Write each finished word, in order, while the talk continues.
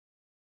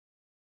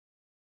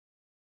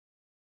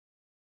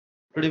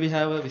Today we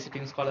have a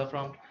visiting scholar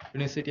from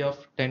University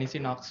of Tennessee,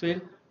 Knoxville,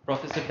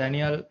 Professor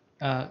Daniel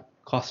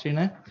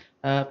Costinett.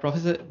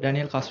 Professor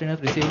Daniel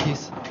Costinett received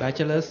his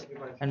bachelor's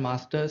and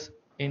master's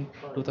in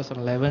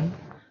 2011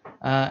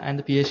 and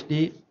the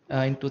PhD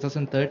in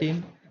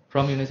 2013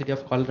 from University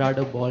of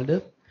Colorado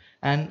Boulder.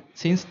 And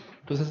since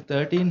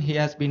 2013, he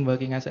has been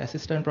working as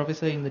assistant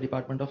professor in the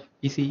Department of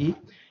ECE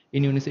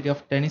in University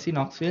of Tennessee,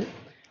 Knoxville.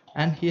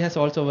 And he has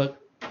also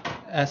worked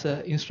as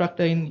an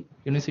instructor in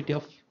University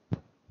of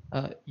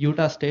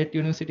Utah State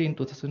University in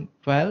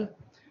 2012.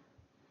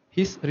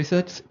 His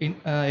research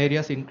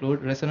areas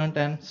include resonant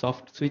and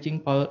soft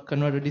switching power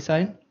converter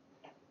design,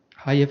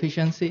 high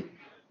efficiency,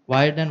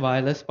 wired and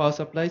wireless power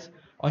supplies,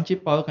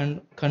 on-chip power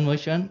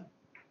conversion,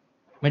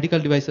 medical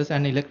devices,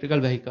 and electrical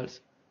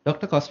vehicles.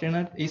 Dr.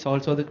 Costinett is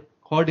also the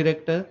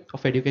co-director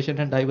of education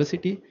and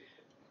diversity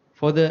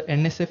for the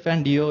NSF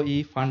and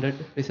DOE funded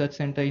research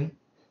center in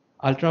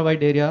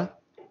ultra-wide area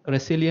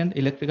resilient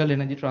electrical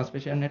energy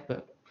transmission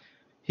network.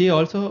 He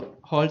also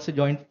holds a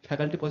joint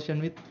faculty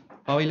position with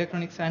Power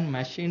Electronics and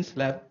Machines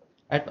Lab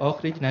at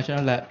Oak Ridge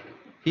National Lab.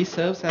 He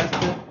serves as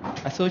the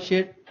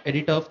associate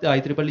editor of the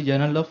IEEE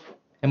Journal of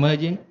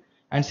Emerging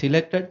and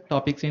Selected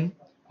Topics in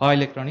Power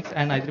Electronics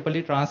and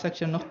IEEE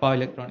Transaction of Power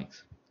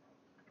Electronics.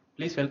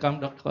 Please welcome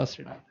Dr.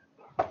 Costinett.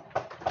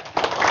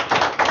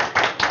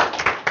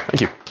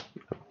 Thank you.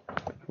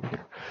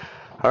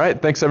 All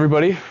right, thanks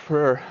everybody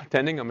for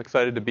attending. I'm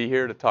excited to be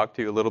here to talk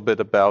to you a little bit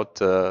about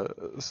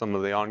some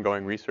of the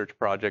ongoing research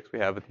projects we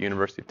have at the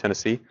University of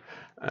Tennessee.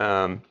 Is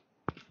that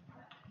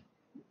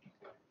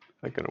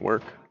going to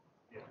work?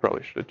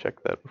 Probably should have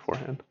checked that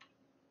beforehand.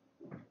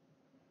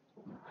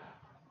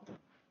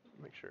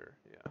 Make sure,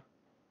 yeah.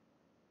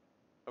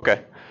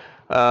 Okay.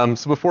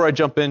 So before I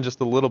jump in, just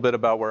a little bit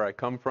about where I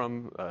come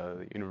from.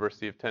 The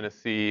University of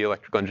Tennessee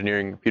Electrical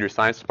Engineering and Computer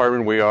Science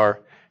Department. We are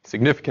a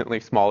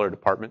significantly smaller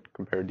department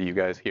compared to you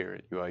guys here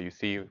at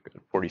UIUC. We've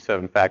got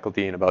 47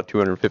 faculty and about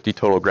 250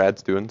 total grad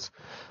students.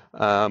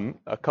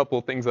 A couple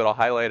of things that I'll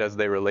highlight as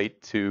they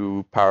relate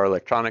to power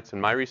electronics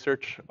in my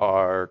research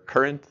are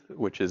Current,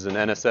 which is an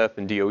NSF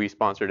and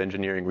DOE-sponsored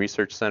engineering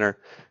research center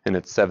in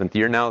its 7th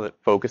year now that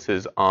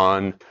focuses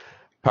on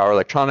power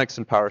electronics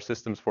and power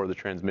systems for the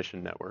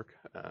transmission network,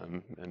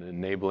 and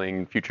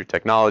enabling future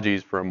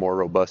technologies for a more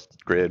robust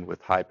grid with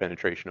high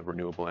penetration of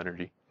renewable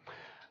energy.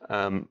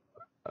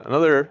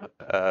 Another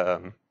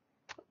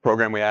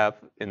program we have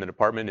in the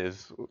department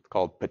is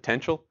called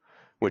Potential,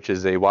 which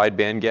is a wide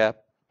bandgap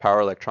power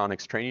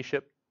electronics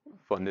traineeship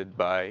funded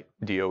by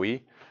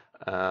DOE.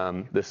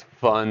 This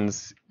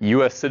funds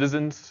U.S.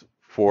 citizens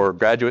for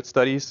graduate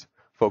studies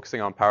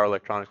focusing on power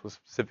electronics with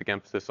specific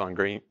emphasis on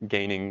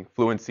gaining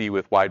fluency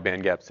with wide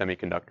bandgap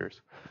semiconductors,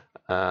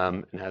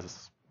 and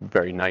has a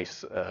very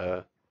nice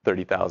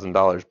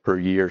 $30,000 per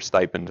year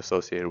stipend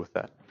associated with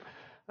that.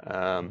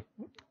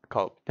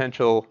 Called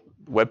Potential.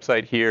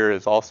 Website here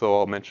is also,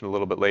 I'll mention a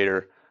little bit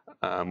later,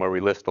 where we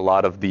list a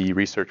lot of the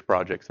research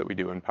projects that we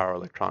do in power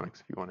electronics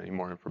if you want any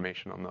more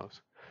information on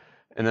those.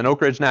 And then Oak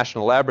Ridge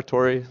National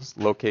Laboratory is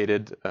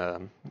located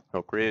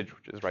Oak Ridge,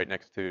 which is right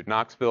next to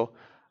Knoxville,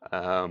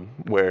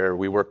 where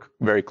we work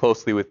very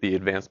closely with the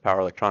Advanced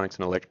Power Electronics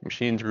and Electric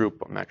Machines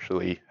group. I'm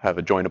actually have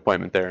a joint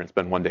appointment there and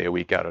spend 1 day a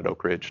week out at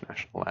Oak Ridge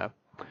National Lab.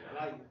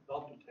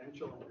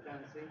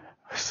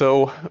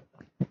 So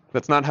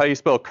that's not how you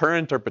spell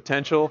current or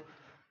potential.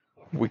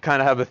 We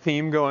kind of have a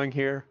theme going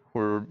here.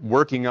 We're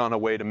working on a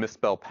way to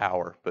misspell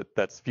power, but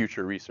that's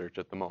future research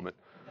at the moment.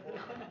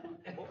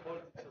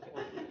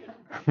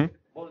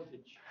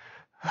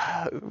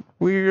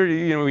 We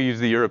use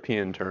the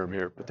European term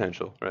here,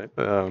 potential, right?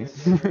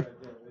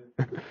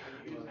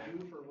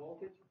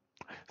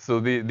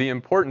 So the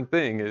important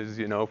thing is,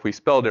 if we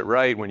spelled it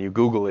right, when you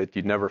Google it,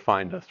 you'd never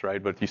find us,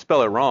 right? But if you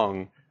spell it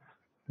wrong,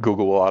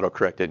 Google will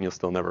autocorrect it, and you'll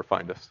still never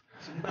find us.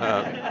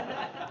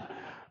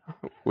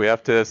 We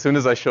have to, as soon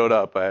as I showed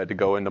up, I had to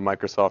go into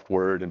Microsoft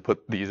Word and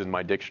put these in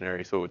my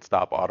dictionary so it would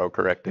stop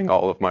auto-correcting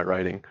all of my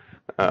writing.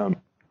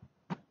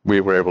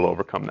 We were able to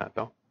overcome that,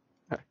 though.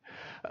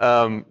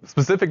 Okay.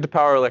 Specific to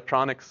power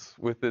electronics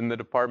within the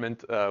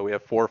department, we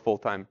have 4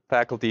 full-time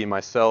faculty,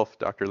 myself,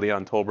 Dr.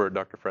 Leon Tolbert,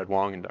 Dr. Fred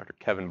Wong, and Dr.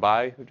 Kevin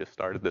Bai, who just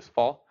started this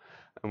fall.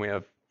 And we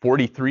have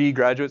 43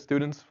 graduate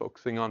students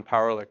focusing on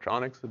power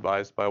electronics,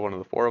 advised by one of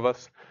the 4 of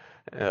us.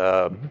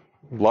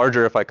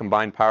 Larger if I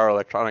combine power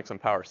electronics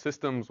and power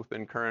systems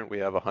within Current, we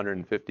have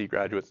 150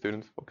 graduate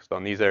students focused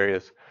on these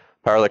areas,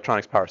 power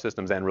electronics, power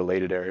systems, and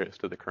related areas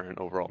to the Current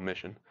overall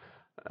mission.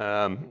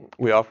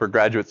 We offer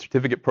graduate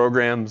certificate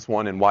programs,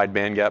 one in wide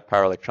bandgap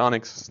power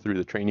electronics through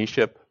the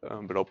traineeship,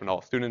 but open to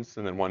all students,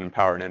 and then one in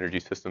power and energy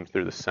systems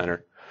through the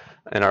center.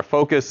 And our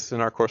focus in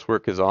our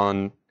coursework is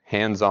on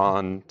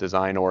hands-on,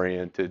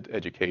 design-oriented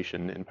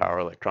education in power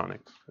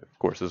electronics. Of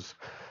course, is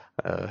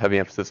heavy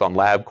emphasis on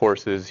lab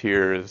courses.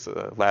 Here is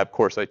a lab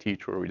course I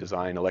teach where we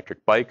design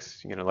electric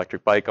bikes. You get an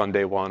electric bike on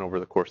day 1. Over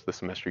the course of the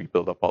semester, you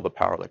build up all the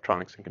power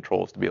electronics and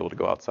controls to be able to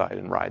go outside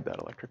and ride that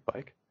electric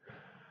bike.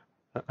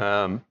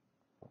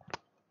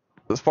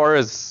 As far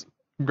as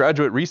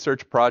graduate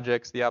research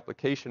projects, the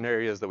application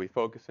areas that we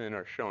focus in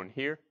are shown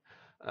here.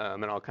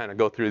 And I'll kind of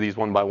go through these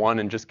one by one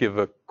and just give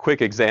a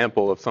quick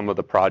example of some of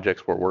the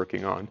projects we're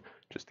working on,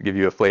 just to give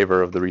you a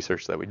flavor of the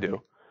research that we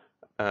do.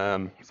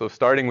 So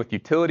starting with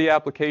utility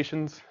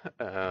applications,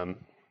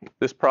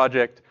 this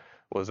project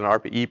was an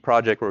ARPA-E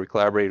project where we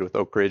collaborated with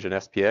Oak Ridge and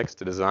SPX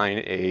to design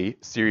a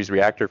series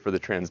reactor for the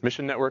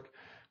transmission network,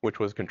 which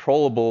was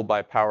controllable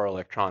by power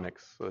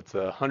electronics. So it's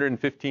a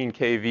 115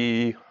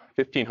 kV,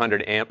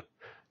 1500 amp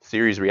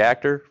series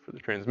reactor for the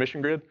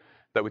transmission grid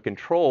that we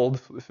controlled.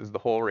 So this is the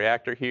whole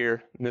reactor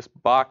here. And this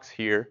box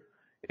here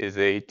is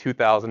a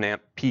 2000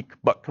 amp peak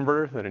buck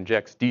converter that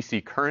injects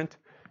DC current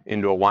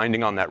into a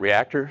winding on that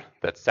reactor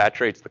that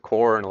saturates the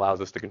core and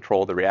allows us to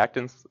control the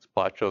reactance. This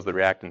plot shows the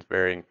reactance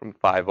varying from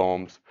 5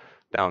 ohms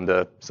down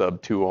to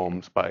sub 2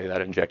 ohms by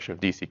that injection of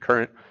DC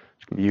current,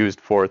 which can be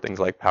used for things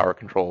like power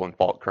control and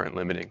fault current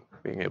limiting,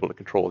 being able to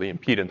control the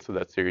impedance of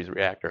that series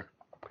reactor.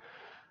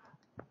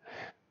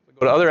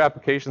 Go to other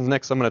applications.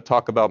 Next, I'm going to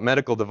talk about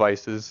medical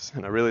devices,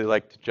 and I really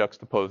like to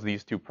juxtapose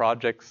these two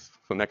projects.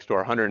 So next to our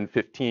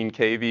 115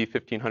 kV,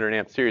 1500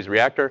 amp series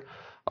reactor,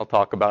 I'll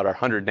talk about our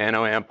 100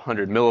 nanoamp,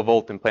 100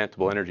 millivolt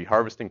implantable energy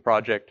harvesting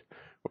project.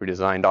 We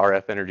designed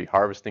RF energy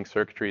harvesting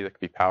circuitry that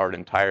could be powered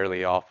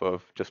entirely off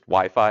of just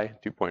Wi-Fi,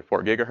 2.4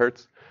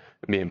 gigahertz,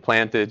 and be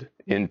implanted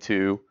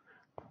into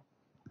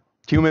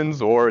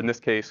humans, or in this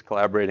case,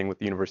 collaborating with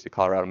the University of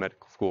Colorado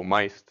Medical School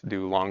mice to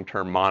do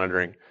long-term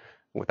monitoring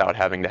without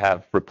having to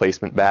have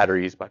replacement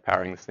batteries by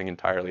powering this thing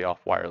entirely off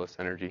wireless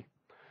energy.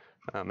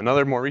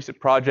 Another more recent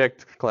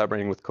project,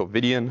 collaborating with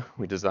Covidian,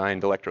 we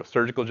designed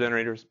electrosurgical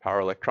generators, power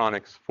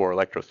electronics for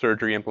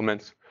electrosurgery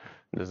implements,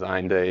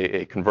 designed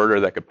a converter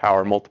that could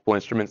power multiple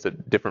instruments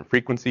at different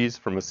frequencies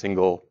from a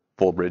single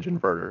full bridge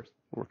inverter,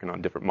 working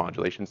on different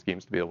modulation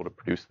schemes to be able to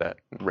produce that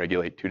and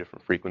regulate 2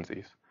 different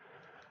frequencies.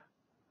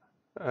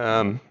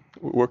 We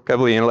work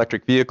heavily in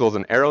electric vehicles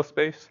and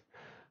aerospace.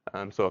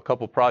 So a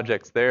couple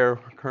projects there.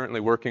 We're currently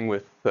working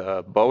with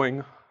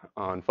Boeing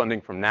on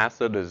funding from NASA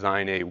to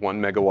design a 1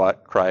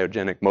 megawatt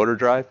cryogenic motor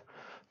drive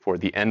for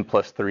the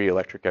N+3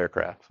 electric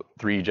aircraft. So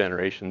 3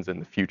 generations in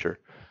the future,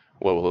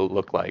 what will it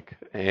look like?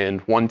 And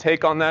one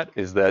take on that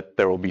is that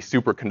there will be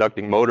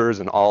superconducting motors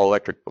and all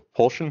electric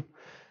propulsion.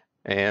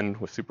 And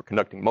with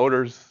superconducting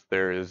motors,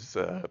 there is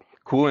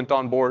coolant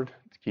on board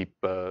to keep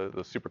the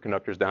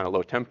superconductors down at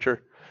low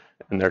temperature.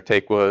 And their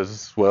take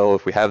was, well,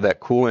 if we have that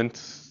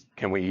coolant,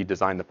 can we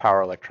design the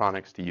power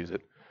electronics to use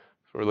it?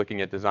 So we're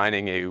looking at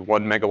designing a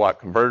 1 megawatt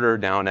converter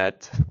down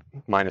at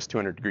minus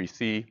 200 degrees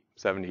C,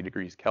 70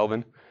 degrees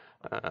Kelvin,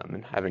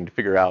 and having to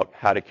figure out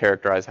how to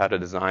characterize, how to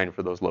design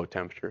for those low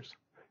temperatures.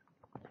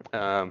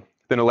 Then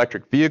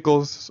electric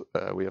vehicles,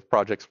 we have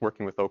projects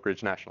working with Oak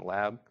Ridge National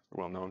Lab,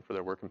 well known for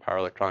their work in power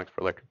electronics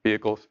for electric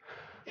vehicles.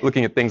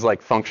 Looking at things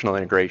like functional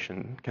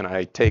integration. Can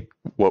I take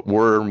what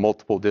were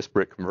multiple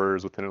disparate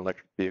converters within an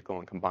electric vehicle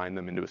and combine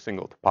them into a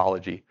single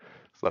topology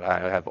so that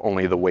I have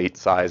only the weight,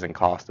 size, and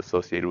cost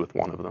associated with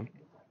one of them?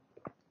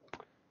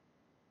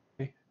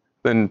 Okay.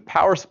 Then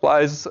power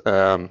supplies.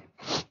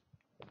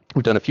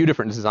 We've done a few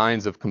different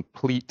designs of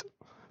complete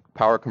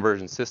power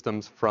conversion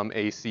systems from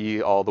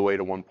AC all the way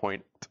to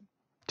 1.2,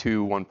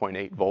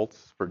 1.8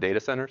 volts for data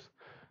centers.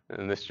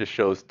 And this just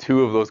shows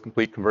 2 of those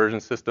complete conversion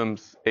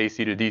systems,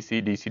 AC to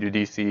DC, DC to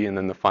DC, and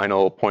then the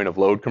final point of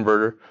load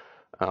converter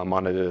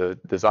on a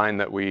design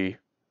that we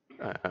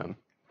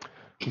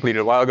completed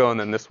a while ago. And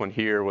then this one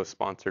here was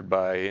sponsored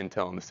by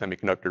Intel and the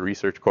Semiconductor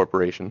Research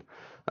Corporation.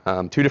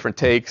 2 different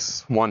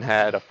takes. One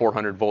had a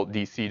 400 volt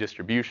DC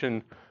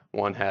distribution.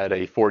 One had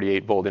a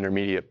 48 volt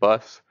intermediate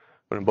bus.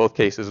 But in both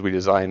cases, we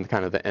designed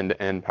kind of the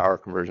end-to-end power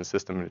conversion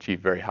system and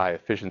achieved very high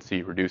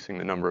efficiency, reducing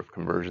the number of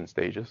conversion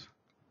stages.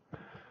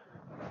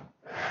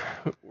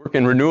 Work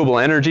in renewable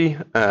energy.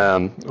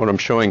 What I'm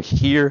showing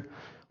here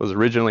was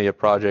originally a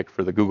project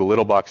for the Google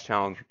Little Box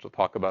Challenge, which we'll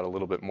talk about a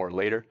little bit more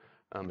later,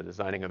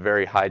 designing a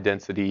very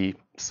high-density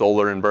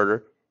solar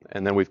inverter.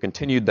 And then we've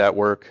continued that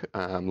work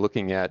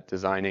looking at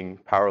designing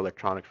power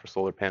electronics for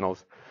solar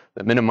panels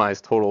that minimize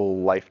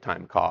total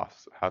lifetime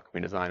costs. How can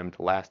we design them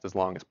to last as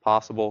long as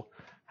possible,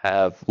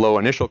 have low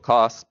initial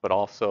costs, but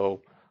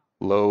also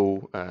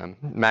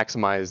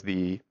maximize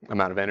the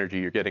amount of energy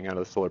you're getting out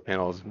of the solar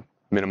panels,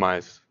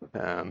 minimize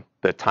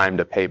the time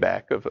to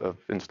payback of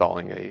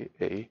installing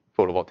a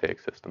photovoltaic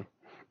system.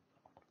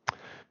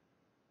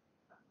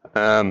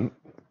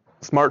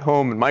 Smart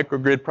home and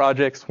microgrid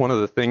projects. One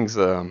of the things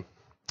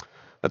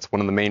that's one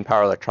of the main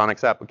power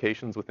electronics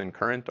applications within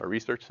Current, our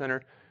research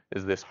center,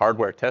 is this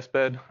hardware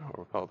testbed,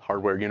 or called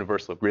Hardware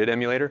Universal Grid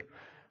Emulator,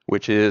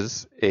 which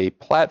is a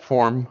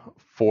platform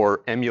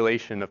for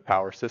emulation of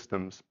power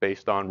systems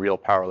based on real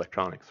power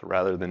electronics. So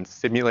rather than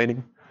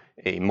simulating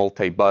a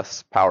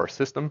multi-bus power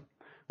system,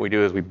 what we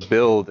do is we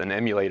build an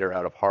emulator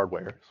out of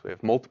hardware. So we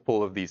have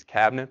multiple of these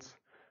cabinets,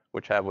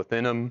 which have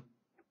within them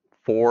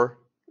 4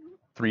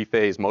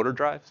 3-phase motor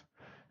drives.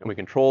 And we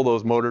control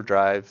those motor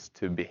drives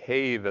to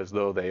behave as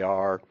though they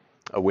are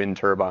a wind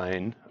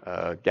turbine,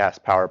 a gas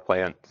power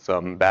plant,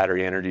 some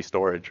battery energy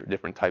storage, or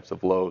different types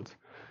of loads.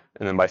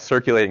 And then by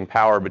circulating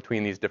power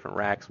between these different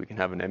racks, we can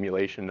have an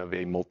emulation of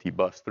a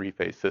multi-bus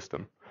three-phase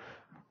system.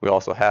 We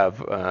also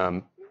have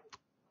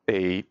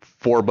a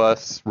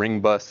 4-bus,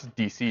 ring bus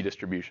DC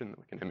distribution that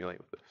we can emulate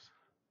with this.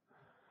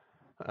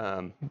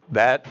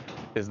 That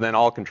is then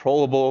all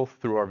controllable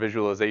through our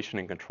visualization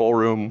and control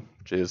room,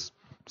 which is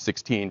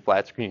 16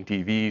 flat screen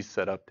TVs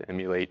set up to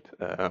emulate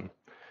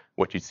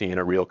what you'd see in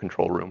a real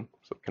control room.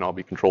 So it can all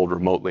be controlled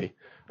remotely.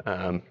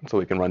 So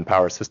we can run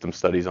power system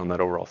studies on that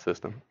overall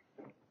system.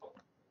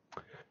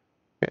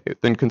 Okay.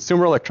 In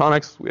consumer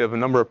electronics, we have a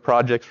number of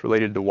projects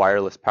related to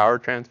wireless power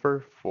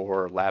transfer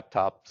for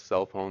laptops,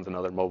 cell phones, and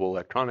other mobile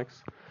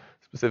electronics,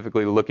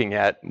 specifically looking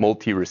at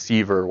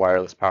multi-receiver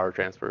wireless power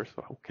transfer.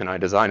 So can I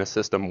design a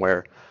system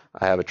where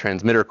I have a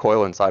transmitter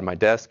coil inside my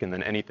desk, and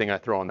then anything I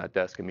throw on that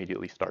desk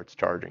immediately starts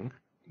charging,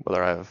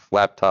 whether I have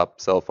laptop,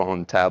 cell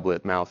phone,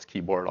 tablet, mouse,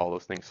 keyboard, all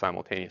those things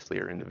simultaneously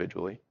or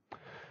individually.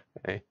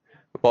 Okay.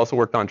 We've also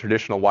worked on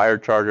traditional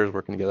wired chargers,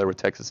 working together with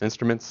Texas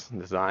Instruments,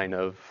 design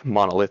of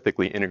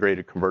monolithically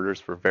integrated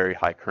converters for very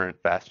high current,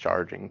 fast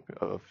charging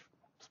of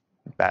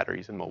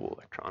batteries and mobile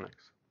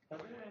electronics. Are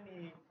there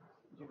any,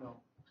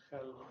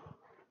 health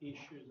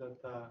issues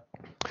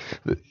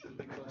that should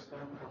be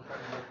concerned for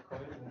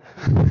having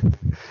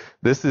that coil?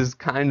 This is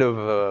kind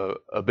of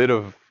a bit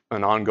of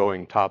an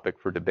ongoing topic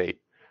for debate.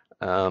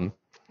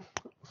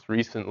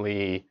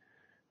 Recently,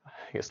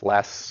 I guess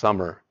last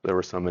summer, there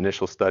were some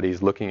initial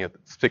studies looking at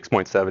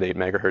 6.78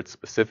 megahertz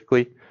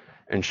specifically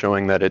and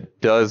showing that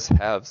it does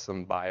have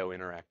some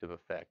biointeractive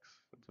effects.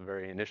 It's a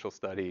very initial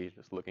study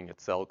just looking at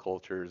cell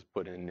cultures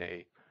put in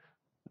a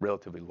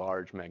relatively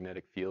large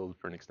magnetic field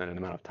for an extended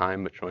amount of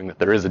time, but showing that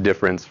there is a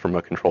difference from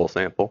a control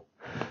sample.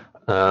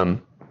 We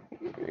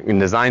can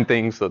design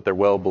things so that they're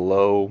well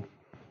below,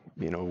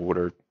 what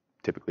are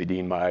typically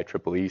deemed by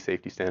IEEE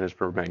safety standards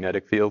for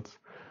magnetic fields.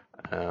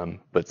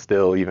 But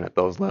still, even at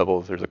those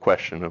levels, there's a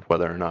question of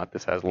whether or not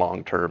this has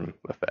long-term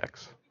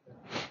effects.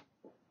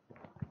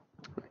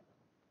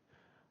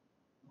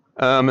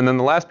 And then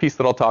the last piece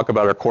that I'll talk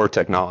about are core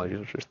technologies,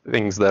 which are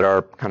things that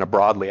are kind of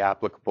broadly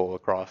applicable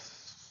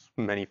across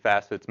many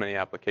facets, many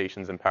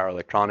applications in power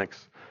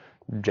electronics,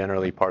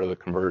 generally part of the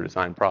converter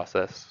design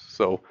process.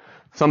 So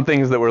some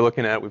things that we're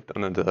looking at, we've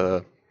done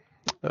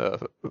a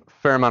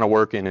fair amount of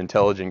work in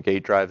intelligent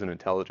gate drives and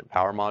intelligent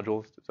power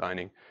modules,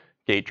 designing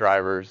gate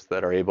drivers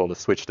that are able to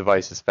switch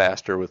devices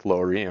faster with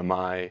lower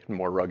EMI,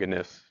 more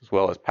ruggedness, as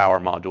well as power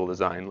module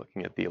design,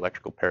 looking at the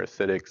electrical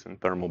parasitics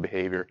and thermal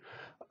behavior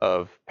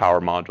of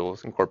power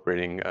modules,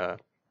 incorporating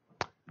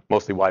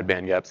mostly wide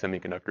bandgap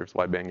semiconductors,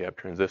 wide bandgap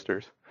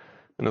transistors.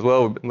 And as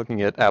well, we've been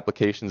looking at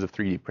applications of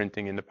 3D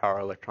printing into power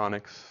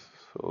electronics.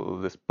 So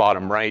this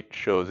bottom right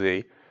shows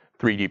a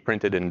 3D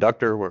printed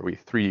inductor where we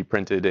 3D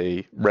printed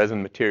a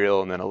resin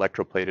material and then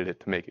electroplated it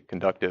to make it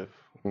conductive.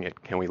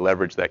 Can we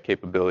leverage that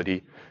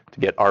capability to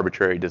get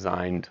arbitrary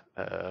designed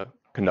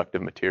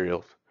conductive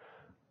materials?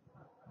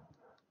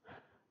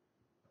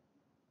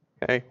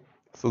 Okay,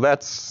 so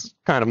that's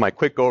kind of my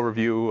quick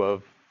overview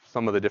of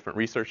some of the different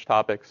research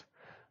topics.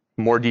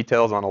 More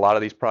details on a lot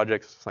of these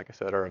projects, like I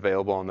said, are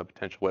available on the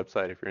potential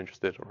website if you're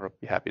interested, or I'll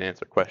be happy to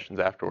answer questions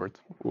afterwards.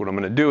 What I'm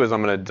going to do is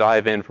I'm going to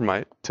dive in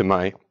to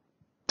my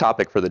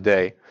topic for the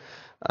day.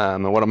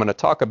 And what I'm going to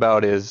talk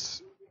about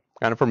is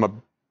kind of from a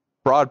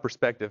broad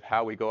perspective,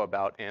 how we go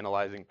about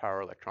analyzing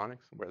power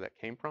electronics, where that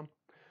came from,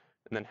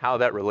 and then how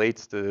that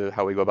relates to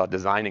how we go about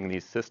designing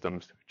these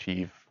systems to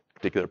achieve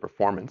particular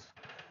performance.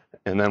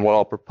 And then what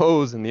I'll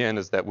propose in the end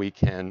is that we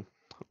can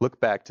look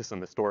back to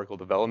some historical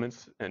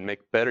developments and make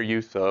better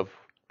use of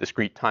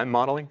discrete time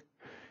modeling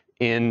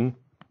in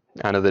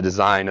kind of the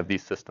design of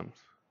these systems.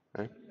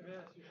 Okay?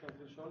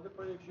 So all the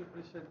projects you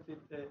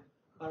presented,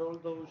 are all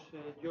those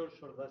yours,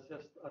 or that's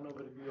just an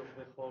overview of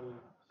the whole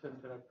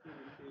center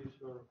activities?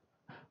 Or?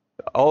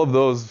 All of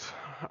those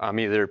I'm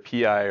either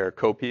PI or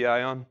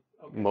co-PI on.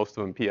 Okay. Most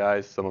of them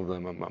PIs, some of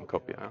them I'm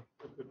co-PI on.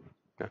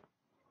 Yeah.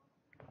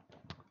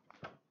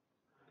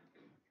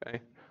 Okay.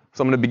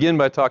 So I'm going to begin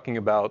by talking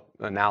about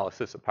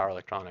analysis of power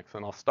electronics,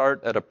 and I'll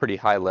start at a pretty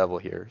high level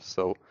here.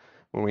 So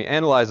when we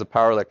analyze a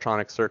power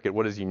electronic circuit,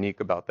 what is unique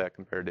about that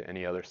compared to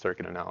any other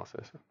circuit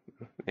analysis?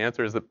 The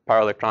answer is that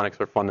power electronics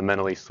are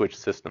fundamentally switched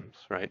systems,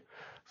 right?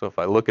 So if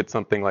I look at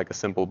something like a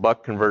simple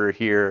buck converter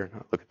here,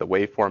 look at the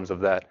waveforms of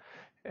that,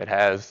 it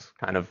has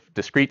kind of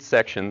discrete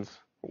sections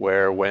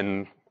where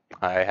when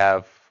I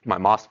have my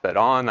MOSFET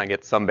on, I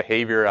get some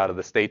behavior out of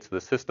the states of the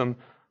system,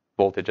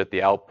 voltage at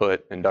the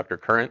output, inductor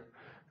current.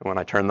 And when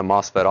I turn the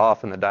MOSFET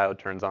off and the diode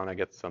turns on, I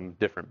get some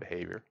different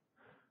behavior.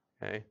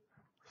 Okay?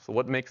 So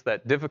what makes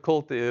that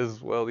difficult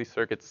is, well, these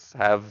circuits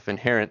have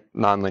inherent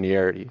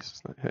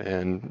nonlinearities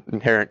and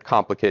inherent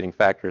complicating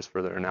factors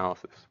for their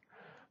analysis.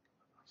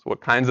 So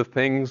what kinds of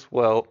things?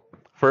 Well,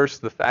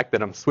 first, the fact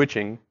that I'm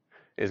switching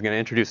is going to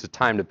introduce a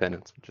time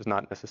dependence, which is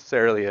not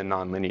necessarily a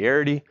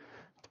nonlinearity. It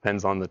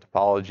depends on the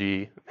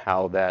topology,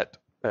 how that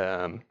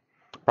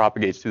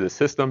propagates through the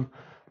system.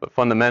 But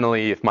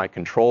fundamentally, if my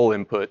control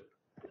input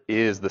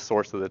is the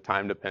source of the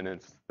time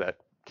dependence, that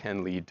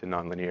can lead to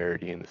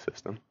nonlinearity in the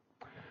system.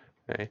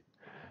 Okay.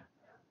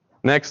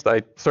 Next,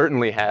 I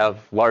certainly have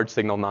large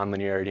signal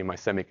nonlinearity in my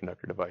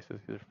semiconductor devices.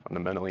 These are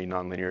fundamentally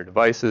nonlinear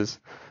devices.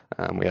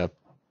 We have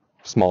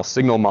small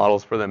signal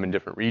models for them in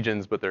different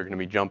regions, but they're going to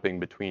be jumping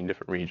between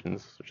different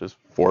regions, such as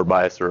forward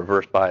bias or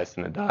reverse bias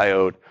in a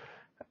diode,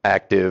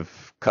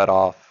 active,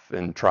 cutoff,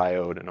 and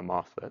triode in a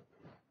MOSFET.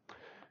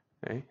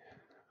 Okay.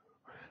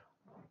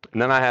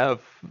 And then I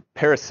have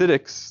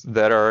parasitics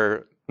that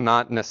are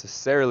not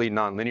necessarily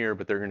nonlinear,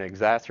 but they're going to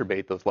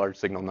exacerbate those large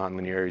signal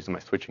nonlinearities in my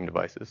switching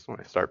devices. When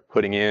I start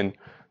putting in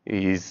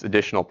these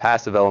additional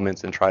passive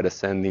elements and try to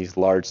send these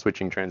large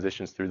switching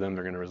transitions through them,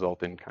 they're going to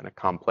result in kind of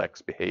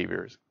complex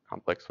behaviors,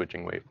 complex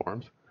switching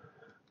waveforms.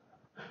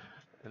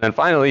 And then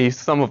finally,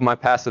 some of my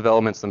passive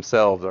elements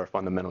themselves are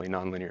fundamentally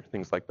nonlinear,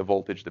 things like the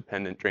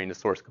voltage-dependent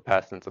drain-to-source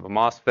capacitance of a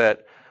MOSFET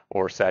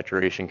or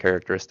saturation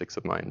characteristics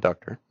of my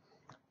inductor.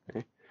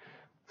 Okay.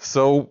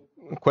 So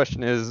the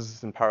question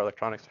is, in power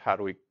electronics, how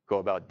do we go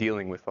about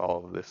dealing with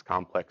all of this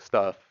complex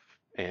stuff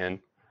and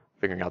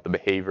figuring out the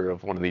behavior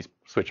of one of these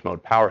switch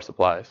mode power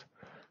supplies?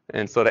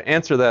 And so to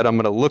answer that, I'm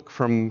going to look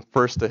from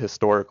first a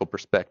historical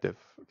perspective.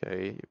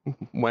 Okay,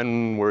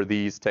 when were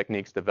these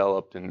techniques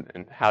developed,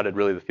 and how did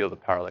really the field of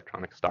power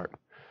electronics start?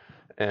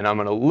 And I'm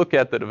going to look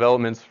at the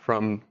developments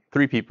from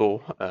three people: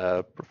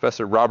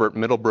 Professor Robert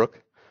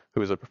Middlebrook, who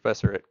was a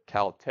professor at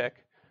Caltech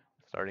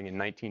starting in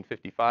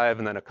 1955,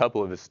 and then a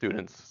couple of his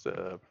students,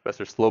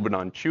 Professor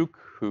Slobodan Chuk,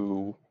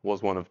 who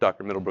was one of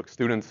Dr. Middlebrook's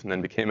students and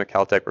then became a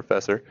Caltech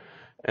professor,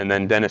 and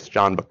then Dennis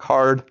John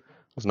Bacard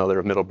was another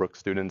of Middlebrook's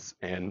students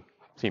and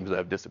seems to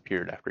have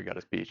disappeared after he got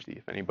his PhD.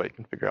 If anybody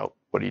can figure out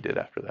what he did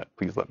after that,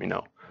 please let me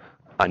know.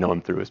 I know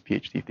him through his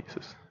PhD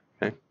thesis.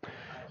 Okay. I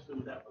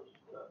assume that was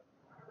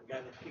the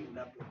guy that teamed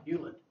up with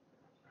Hewlett.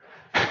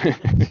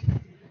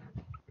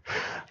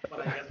 But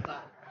I guess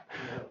not.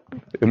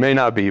 It may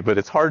not be, but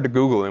it's hard to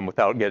Google him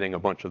without getting a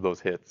bunch of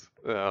those hits.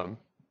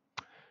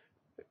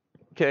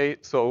 Okay,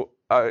 so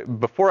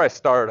before I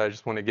start, I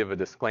just want to give a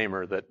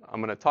disclaimer that I'm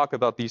going to talk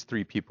about these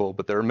three people,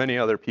 but there are many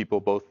other people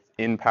both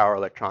in power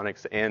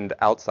electronics and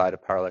outside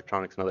of power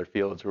electronics and other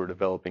fields who are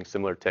developing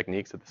similar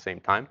techniques at the same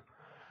time.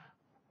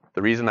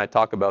 The reason I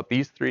talk about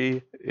these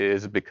three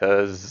is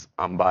because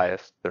I'm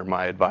biased. They're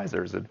my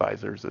advisor's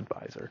advisor's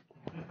advisor.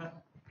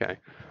 Okay,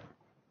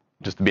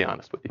 just to be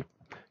honest with you.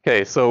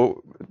 Okay,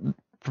 so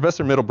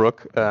Professor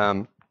Middlebrook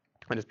had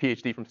his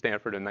PhD from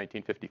Stanford in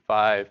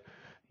 1955.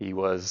 He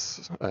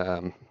was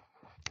kind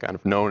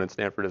of known at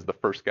Stanford as the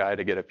first guy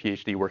to get a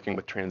PhD working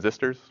with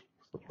transistors.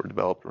 Those were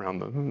developed around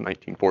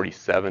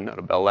 1947 out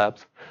of Bell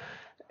Labs.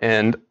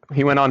 And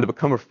he went on to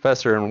become a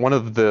professor, and one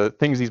of the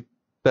things he's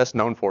best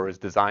known for is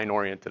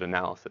design-oriented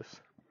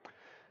analysis.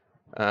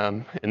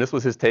 And this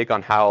was his take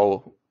on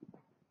how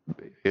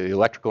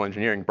electrical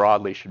engineering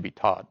broadly should be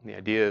taught. And the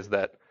idea is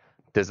that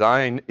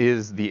design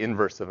is the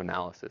inverse of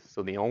analysis.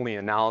 So the only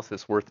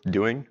analysis worth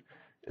doing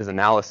is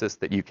analysis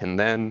that you can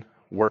then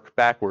work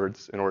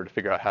backwards in order to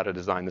figure out how to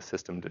design the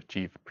system to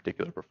achieve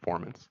particular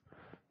performance.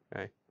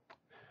 Okay.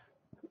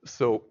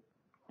 So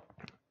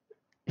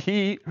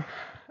he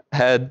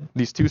had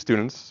these two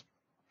students,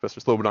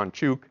 Professor Slobodan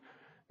Chuk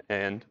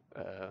and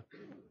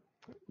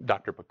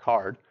Dr.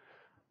 Picard,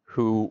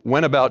 who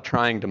went about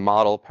trying to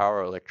model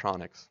power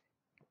electronics.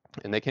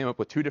 And they came up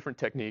with two different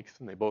techniques,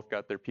 and they both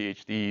got their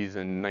PhDs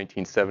in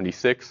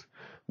 1976,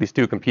 these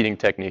two competing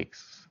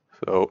techniques.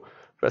 So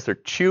Professor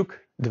Chuk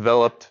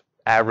developed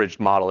averaged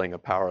modeling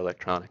of power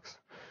electronics,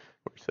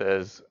 which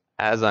says,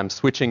 as I'm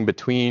switching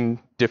between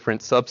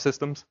different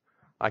subsystems,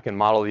 I can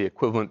model the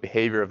equivalent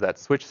behavior of that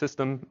switch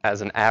system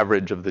as an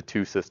average of the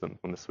two systems,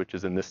 when the switch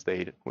is in this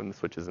state, when the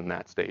switch is in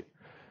that state.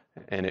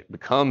 And it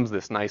becomes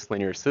this nice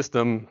linear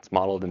system. It's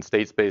modeled in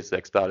state space,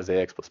 x dot is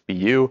ax plus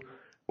bu,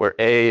 where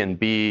A and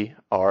B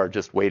are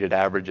just weighted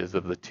averages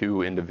of the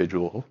two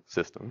individual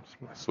systems,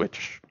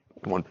 switch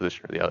in one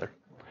position or the other.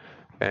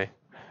 Okay.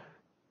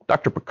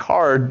 Dr.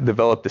 Picard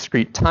developed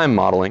discrete time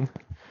modeling,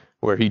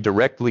 where he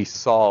directly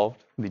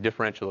solved the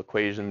differential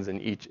equations in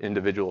each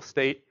individual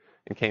state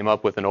and came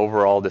up with an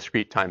overall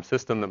discrete time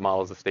system that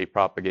models the state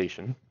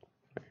propagation.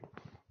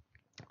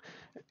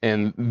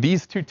 And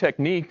these two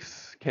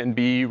techniques can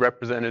be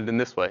represented in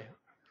this way.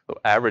 So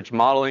average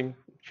modeling,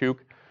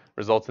 Chuk,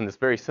 results in this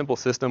very simple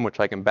system, which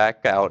I can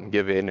back out and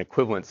give an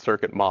equivalent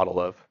circuit model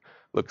of.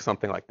 Looks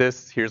something like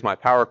this. Here's my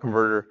power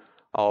converter.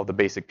 All of the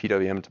basic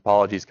PWM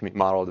topologies can be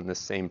modeled in this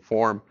same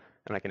form,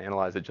 and I can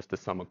analyze it just as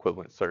some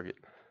equivalent circuit.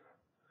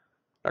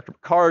 Dr.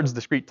 Picard's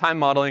discrete time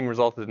modeling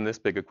resulted in this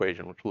big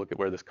equation, which we'll look at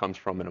where this comes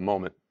from in a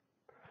moment.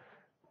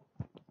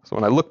 So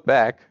when I look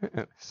back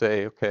and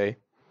say, okay,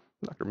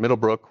 Dr.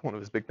 Middlebrook, one of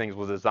his big things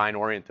was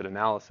design-oriented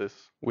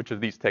analysis. Which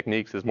of these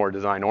techniques is more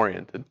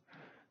design-oriented?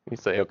 You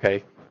say,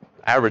 okay,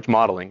 average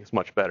modeling is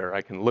much better.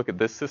 I can look at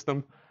this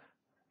system,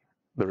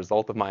 the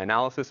result of my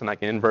analysis, and I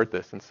can invert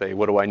this and say,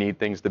 what do I need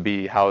things to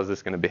be? How is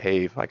this going to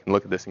behave? I can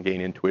look at this and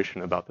gain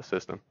intuition about the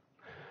system.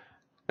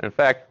 And in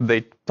fact,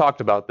 they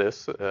talked about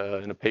this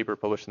in a paper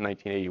published in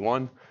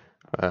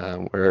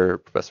 1981, where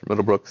Professor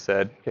Middlebrook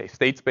said, okay,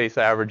 state space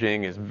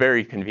averaging is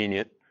very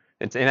convenient.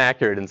 It's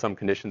inaccurate in some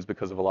conditions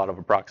because of a lot of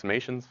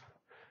approximations.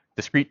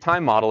 Discrete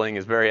time modeling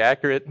is very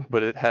accurate,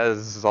 but it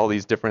has all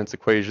these difference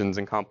equations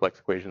and complex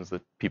equations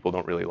that people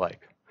don't really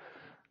like.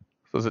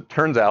 So as it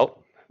turns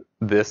out,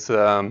 this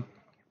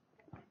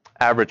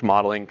average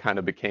modeling kind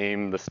of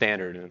became the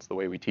standard, and it's the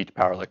way we teach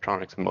power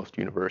electronics in most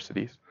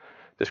universities.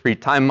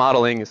 Discrete time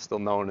modeling is still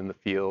known in the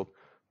field,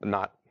 but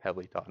not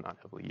heavily taught, not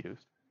heavily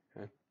used.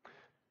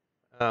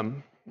 Okay.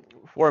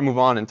 Before I move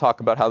on and talk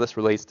about how this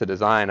relates to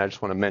design, I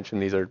just want to mention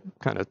these are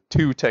kind of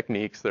two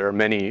techniques. There are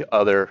many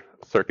other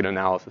circuit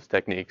analysis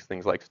techniques,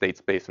 things like state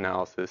space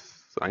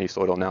analysis,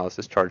 sinusoidal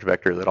analysis, charge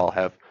vector, that all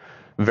have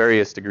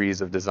various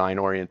degrees of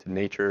design-oriented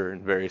nature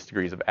and various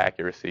degrees of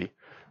accuracy,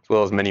 as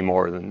well as many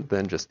more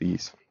than just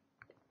these.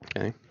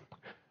 Okay.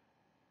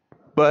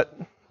 But,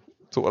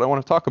 so what I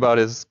want to talk about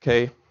is,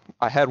 okay,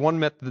 I had one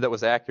method that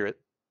was accurate,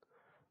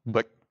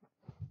 but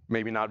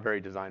maybe not very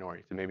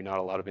design-oriented, maybe not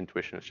a lot of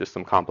intuition, it's just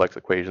some complex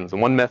equations.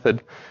 And one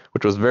method,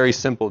 which was very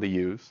simple to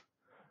use,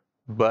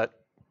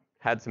 but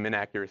had some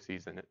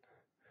inaccuracies in it.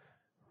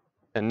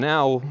 And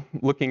now,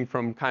 looking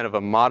from kind of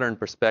a modern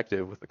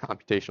perspective with the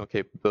computational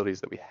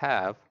capabilities that we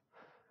have,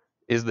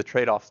 is the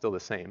trade-off still the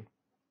same?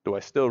 Do I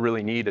still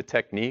really need a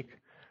technique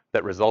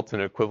that results in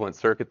an equivalent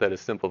circuit that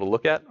is simple to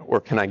look at, or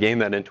can I gain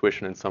that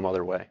intuition in some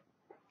other way?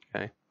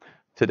 Okay.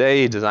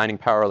 Today, designing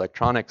power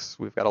electronics,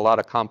 we've got a lot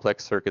of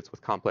complex circuits with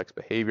complex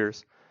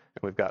behaviors,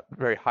 and we've got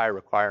very high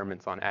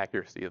requirements on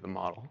accuracy of the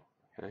model.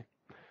 Okay.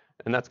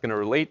 And that's going to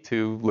relate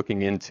to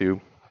looking into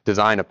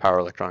design of power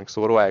electronics.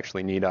 So what do I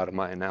actually need out of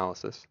my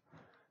analysis?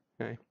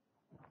 Okay.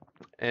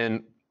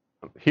 And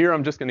here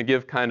I'm just going to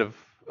give kind of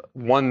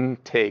one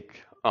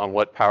take on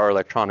what power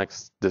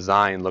electronics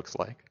design looks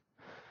like.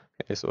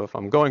 Okay, so if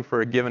I'm going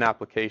for a given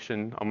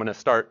application, I'm going to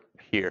start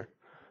here.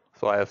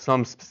 So I have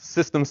some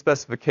system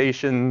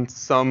specification,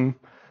 some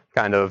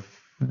kind of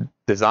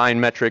design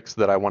metrics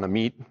that I want to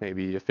meet,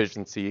 maybe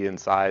efficiency and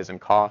size and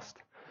cost.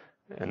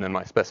 And then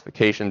my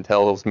specification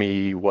tells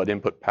me what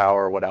input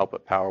power, what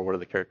output power, what are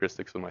the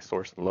characteristics of my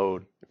source and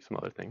load, some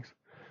other things.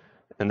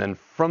 And then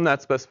from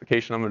that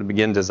specification, I'm going to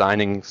begin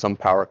designing some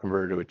power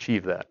converter to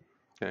achieve that.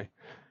 Okay.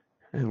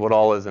 And what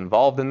all is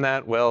involved in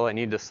that? Well, I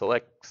need to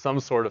select some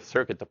sort of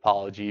circuit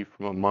topology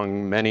from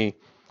among many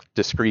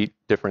discrete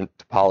different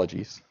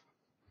topologies.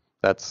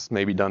 That's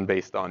maybe done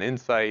based on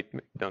insight,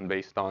 done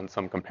based on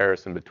some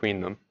comparison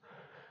between them.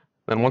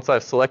 Then once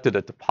I've selected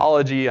a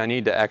topology, I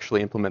need to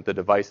actually implement the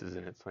devices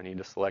in it. So I need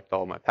to select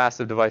all my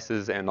passive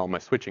devices and all my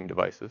switching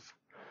devices.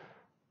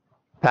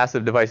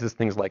 Passive devices,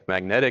 things like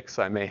magnetics,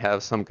 I may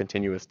have some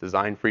continuous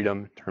design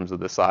freedom in terms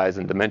of the size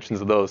and dimensions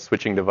of those.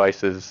 Switching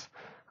devices,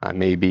 I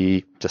may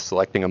be just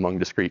selecting among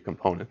discrete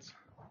components.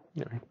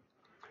 Okay.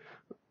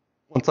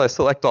 Once I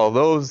select all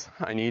those,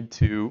 I need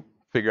to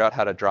figure out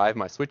how to drive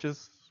my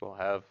switches. So I'll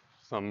have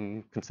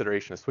some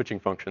consideration of switching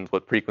functions.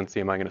 What frequency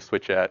am I going to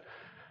switch at?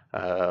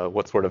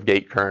 What sort of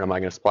gate current am I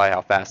going to supply?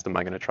 How fast am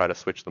I going to try to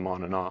switch them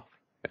on and off?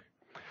 Okay.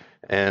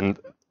 And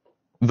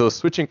those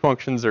switching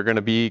functions are going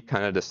to be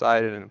kind of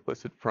decided and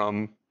implicit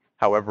from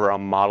however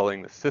I'm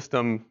modeling the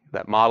system.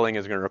 That modeling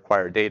is going to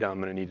require data. I'm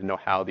going to need to know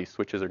how these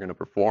switches are going to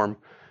perform.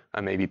 I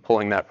may be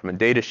pulling that from a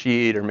data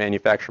sheet or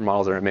manufacturer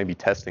models, or I may be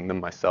testing them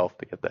myself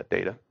to get that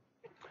data.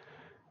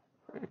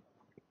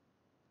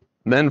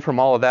 Then from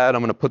all of that,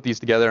 I'm going to put these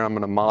together. I'm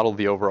going to model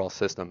the overall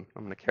system.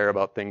 I'm going to care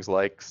about things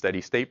like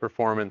steady state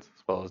performance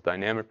as well as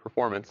dynamic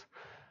performance.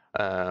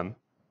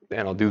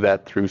 And I'll do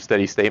that through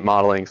steady state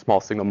modeling, small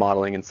signal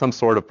modeling, and some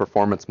sort of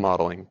performance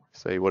modeling.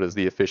 Say, what is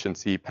the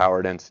efficiency,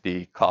 power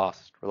density,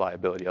 cost,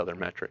 reliability, other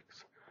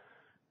metrics.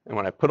 And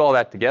when I put all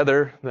that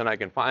together, then I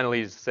can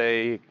finally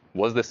say,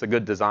 was this a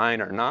good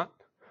design or not?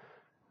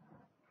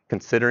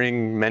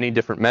 Considering many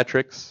different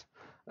metrics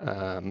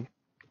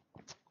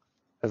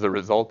as a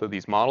result of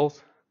these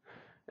models.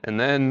 And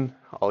then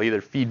I'll either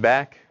feed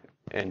back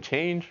and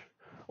change,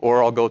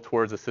 or I'll go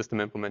towards a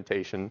system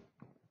implementation,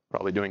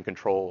 probably doing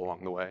control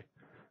along the way.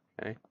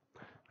 Okay?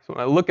 So when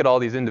I look at all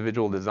these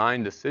individual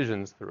design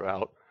decisions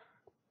throughout,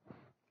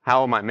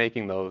 how am I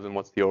making those and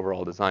what's the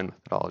overall design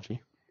methodology?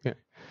 Okay.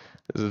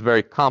 This is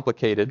very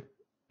complicated,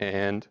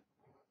 and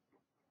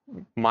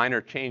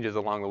minor changes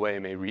along the way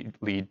may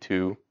lead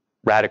to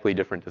radically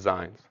different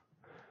designs.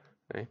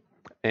 Okay?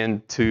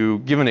 And to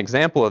give an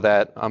example of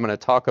that, I'm going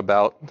to talk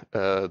about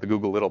the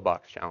Google Little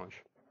Box Challenge.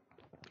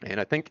 And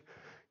I think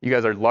you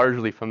guys are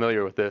largely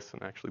familiar with this,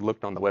 and actually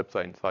looked on the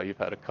website and saw you've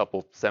had a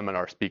couple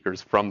seminar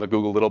speakers from the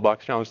Google Little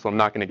Box Challenge, so I'm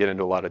not going to get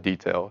into a lot of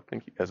detail. I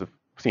think you guys have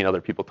seen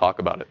other people talk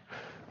about it.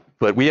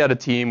 But we had a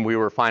team, we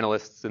were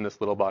finalists in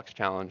this Little Box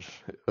Challenge.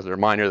 As a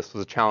reminder, this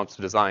was a challenge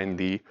to design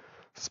the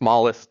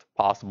smallest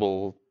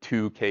possible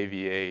 2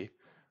 kVA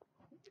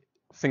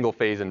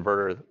single-phase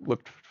inverter that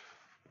looked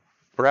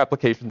for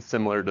applications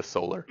similar to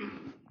solar.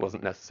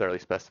 Wasn't necessarily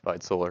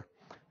specified solar.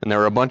 And there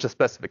were a bunch of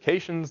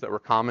specifications that were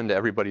common to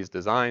everybody's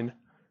design.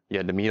 You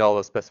had to meet all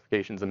those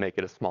specifications and make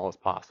it as small as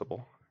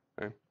possible.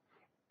 Okay?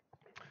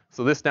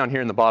 So this down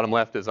here in the bottom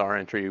left is our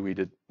entry. We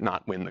did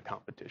not win the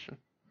competition.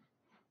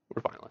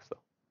 We're finalists though.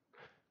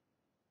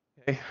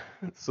 Okay.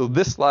 So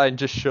this slide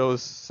just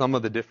shows some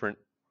of the different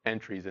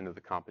entries into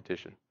the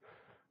competition.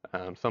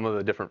 Some of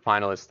the different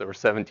finalists, there were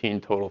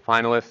 17 total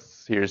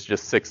finalists. Here's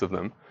just 6 of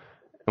them.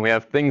 And we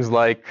have things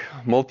like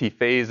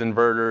multi-phase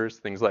inverters,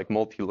 things like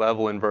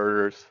multi-level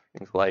inverters,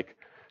 things like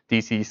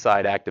DC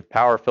side active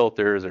power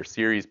filters or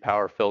series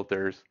power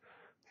filters,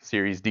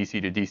 series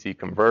DC to DC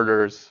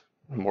converters,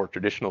 more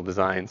traditional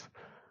designs.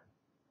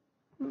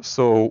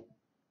 So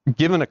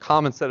given a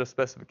common set of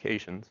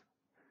specifications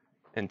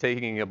and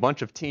taking a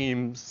bunch of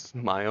teams,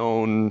 my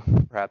own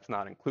perhaps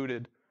not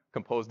included,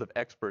 composed of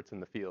experts in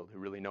the field who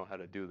really know how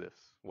to do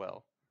this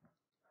well,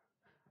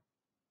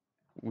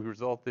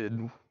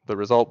 the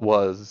result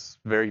was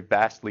very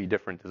vastly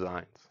different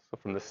designs. So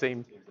from the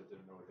same teams that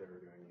didn't know what they were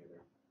doing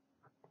either.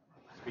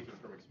 Speaking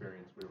from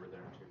experience, we were there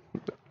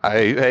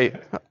too.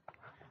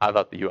 I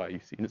thought the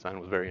UIUC design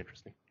was very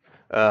interesting.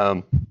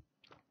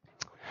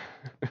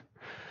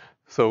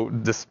 So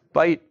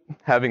despite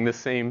having the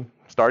same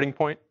starting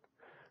point,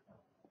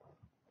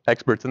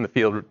 experts in the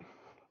field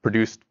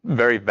produced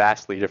very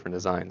vastly different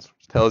designs,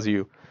 which tells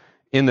you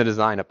in the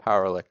design of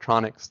power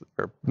electronics,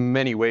 there are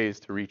many ways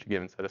to reach a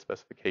given set of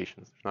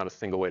specifications. There's not a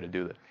single way to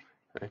do this.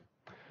 Okay?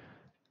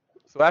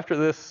 So after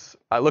this,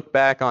 I look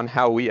back on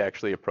how we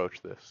actually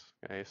approached this.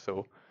 Okay?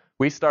 So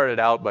we started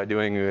out by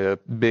doing a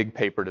big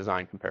paper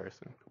design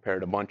comparison,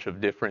 compared a bunch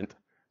of different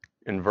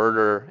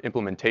inverter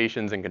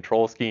implementations and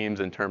control schemes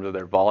in terms of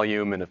their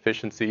volume and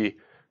efficiency,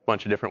 a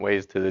bunch of different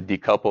ways to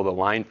decouple the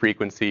line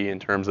frequency in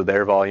terms of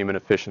their volume and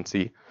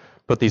efficiency,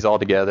 put these all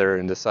together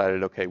and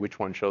decided, okay, which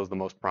one shows the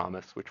most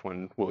promise, which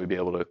one will we be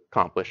able to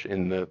accomplish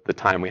in the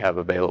time we have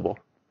available.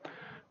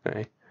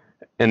 Okay?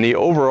 And the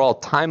overall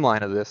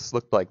timeline of this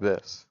looked like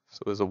this.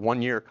 So it was a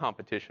 1-year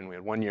competition. We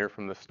had 1 year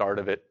from the start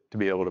of it to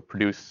be able to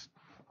produce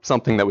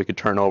something that we could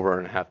turn over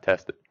and have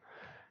tested.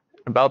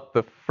 About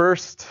the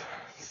first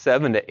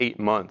 7 to 8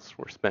 months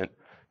were spent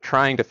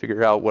trying to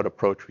figure out what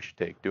approach we should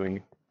take,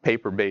 doing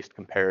paper-based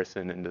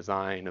comparison and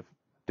design of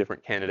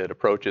different candidate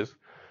approaches.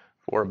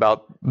 For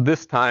about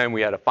this time,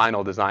 we had a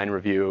final design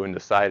review and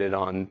decided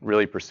on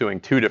really pursuing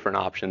 2 different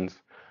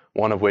options,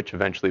 one of which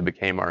eventually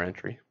became our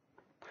entry.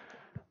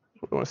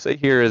 What I want to say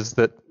here is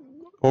that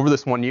over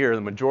this 1 year,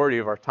 the majority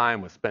of our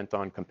time was spent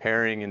on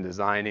comparing and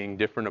designing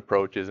different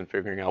approaches and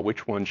figuring out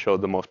which one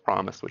showed the most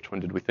promise, which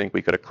one did we think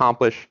we could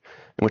accomplish,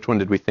 and which one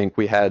did we think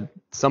we had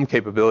some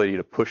capability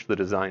to push the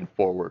design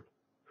forward.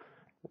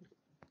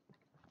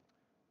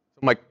 So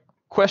my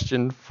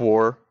question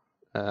for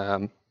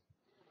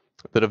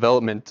the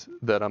development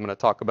that I'm going to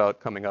talk about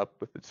coming up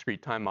with the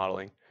discrete time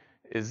modeling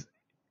is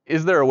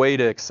there a way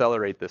to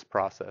accelerate this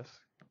process?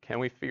 Can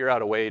we figure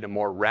out a way to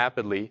more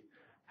rapidly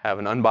have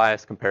an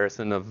unbiased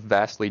comparison of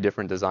vastly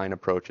different design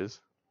approaches,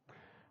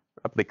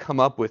 rapidly come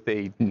up with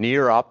a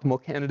near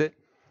optimal candidate?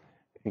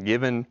 And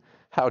given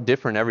how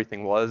different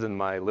everything was in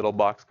my little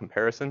box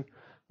comparison,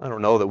 I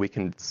don't know that we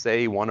can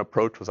say one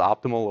approach was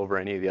optimal over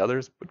any of the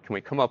others, but can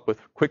we come up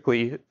with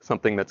quickly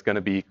something that's going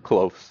to be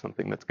close,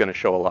 something that's going to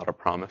show a lot of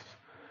promise?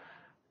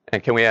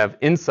 And can we have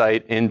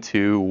insight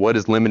into what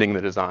is limiting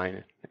the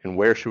design and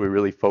where should we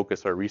really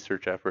focus our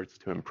research efforts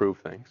to improve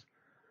things?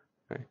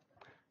 Okay.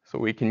 So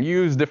we can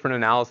use different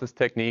analysis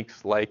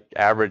techniques like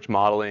average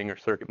modeling or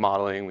circuit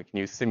modeling. We can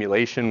use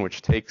simulation,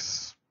 which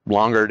takes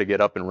longer to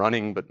get up and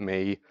running, but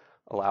may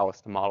allow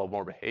us to model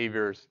more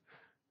behaviors.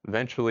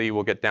 Eventually,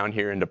 we'll get down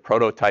here into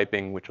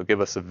prototyping, which will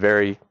give us a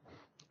very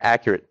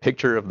accurate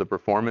picture of the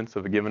performance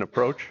of a given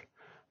approach,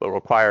 but will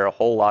require a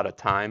whole lot of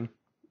time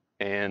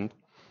and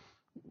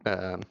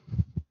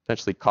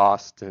essentially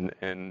cost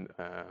and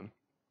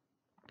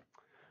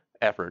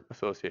effort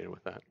associated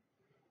with that.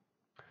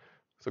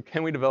 So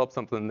can we develop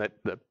something that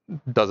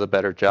does a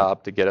better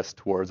job to get us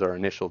towards our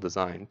initial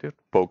design, to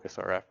focus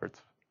our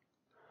efforts?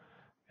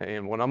 Okay,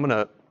 and what I'm going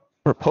to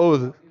propose...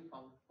 How do you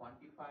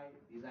quantify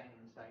design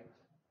insights?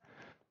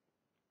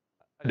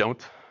 I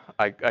don't.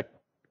 I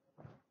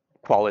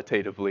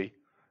qualitatively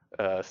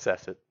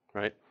assess it,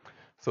 right?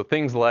 So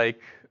things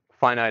like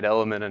finite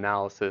element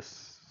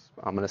analysis,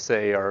 I'm going to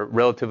say, are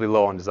relatively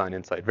low on design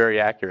insight, very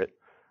accurate,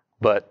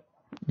 but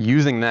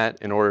using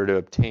that in order to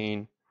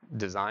obtain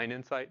design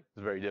insight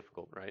is very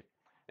difficult, right?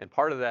 And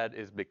part of that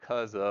is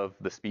because of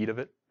the speed of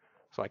it.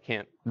 So I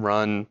can't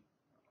run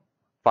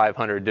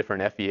 500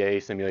 different FEA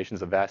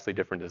simulations of vastly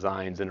different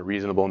designs in a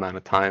reasonable amount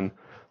of time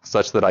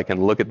such that I can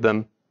look at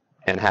them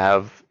and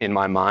have in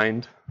my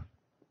mind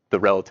the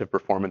relative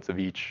performance of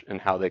each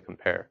and how they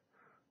compare.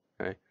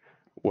 Okay?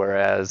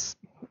 Whereas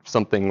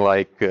something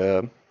like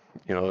a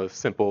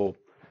simple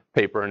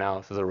paper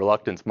analysis, a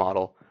reluctance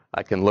model,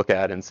 I can look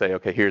at and say,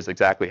 okay, here's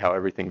exactly how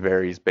everything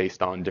varies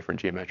based on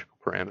different geometrical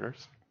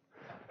parameters.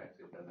 Sometimes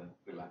it doesn't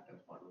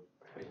reluctance model,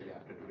 especially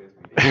after today's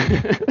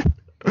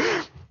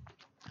meeting.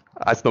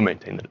 I still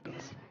maintain that it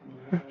does.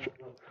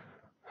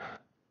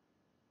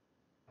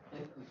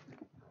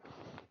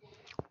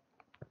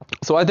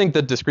 So I think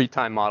that discrete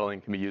time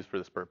modeling can be used for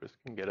this purpose.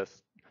 It can get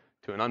us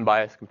to an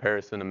unbiased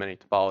comparison of many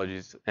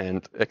topologies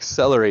and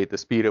accelerate the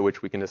speed at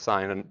which we can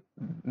decide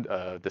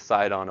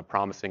on a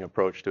promising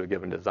approach to a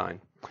given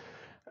design.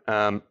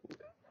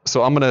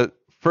 So I'm going to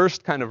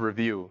first kind of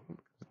review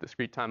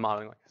discrete time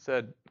modeling. Like I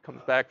said,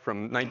 comes back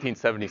from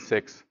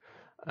 1976,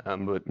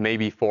 but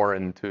maybe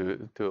foreign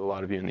to a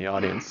lot of you in the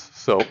audience.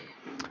 So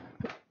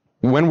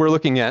when we're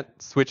looking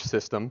at switch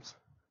systems,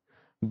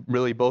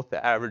 really both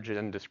the average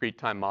and discrete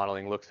time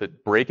modeling looks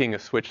at breaking a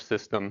switch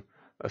system,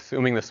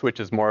 assuming the switch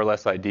is more or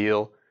less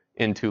ideal,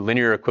 into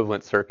linear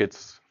equivalent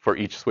circuits for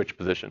each switch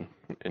position.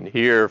 And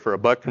here, for a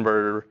buck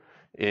converter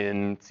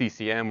in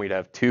CCM, we'd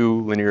have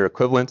 2 linear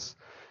equivalents.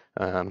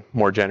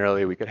 More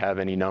generally, we could have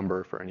any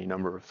number for any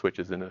number of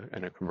switches in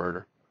a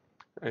converter.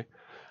 Okay?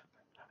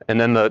 And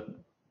then the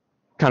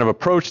kind of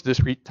approach to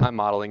discrete time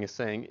modeling is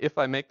saying, if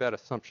I make that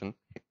assumption,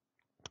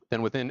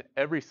 then within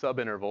every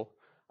subinterval,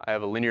 I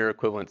have a linear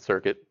equivalent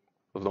circuit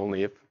with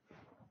only if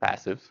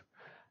passives.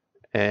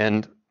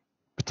 And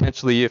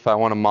potentially, if I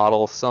want to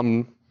model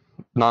some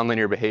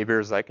nonlinear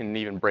behaviors, I can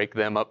even break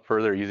them up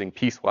further using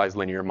piecewise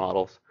linear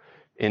models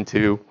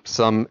into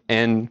some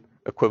n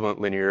equivalent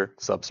linear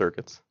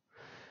subcircuits.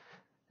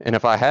 And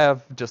if I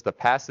have just a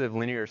passive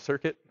linear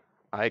circuit,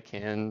 I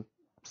can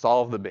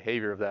solve the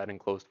behavior of that in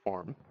closed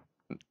form,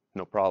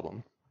 no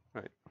problem,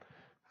 right?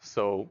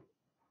 So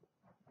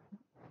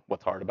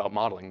what's hard about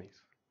modeling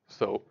these?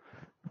 So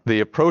the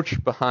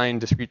approach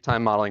behind discrete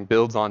time modeling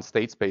builds on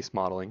state space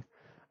modeling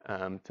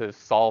to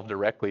solve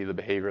directly the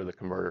behavior of the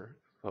converter.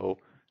 So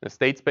in a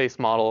state space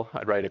model,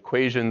 I'd write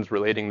equations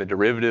relating the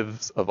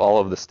derivatives of all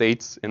of the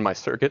states in my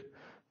circuit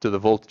to the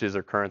voltages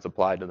or currents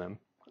applied to them.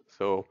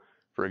 So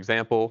for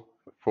example,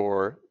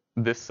 for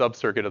this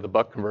subcircuit of the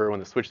buck converter, when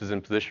the switch is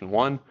in position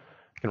 1,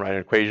 I can write an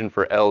equation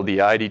for L di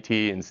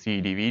dt and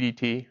C dV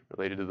dt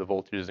related to the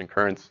voltages and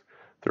currents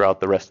throughout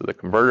the rest of the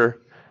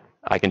converter.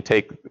 I can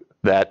take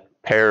that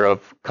pair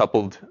of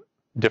coupled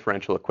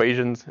differential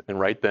equations and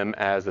write them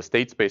as a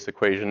state space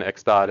equation.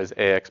 X dot is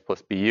AX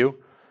plus BU,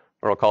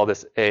 or I'll call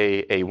this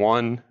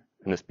A1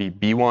 and this B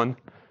B1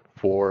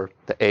 for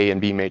the A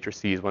and B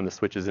matrices when the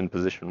switch is in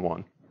position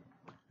 1.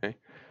 Okay.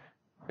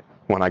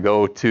 When I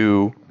go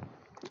to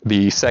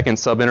the second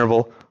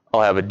subinterval,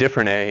 I'll have a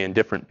different A and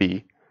different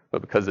B,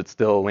 but because it's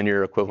still a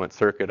linear equivalent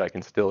circuit, I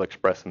can still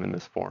express them in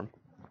this form.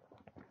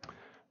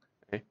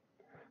 Okay.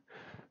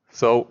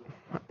 So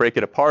I break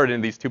it apart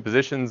into these 2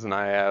 positions, and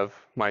I have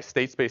my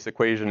state space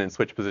equation in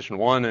switch position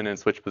 1 and in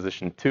switch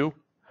position 2.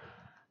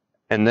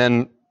 And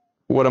then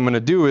what I'm going to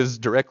do is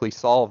directly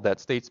solve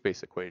that state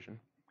space equation,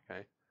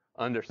 okay,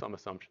 under some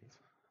assumptions.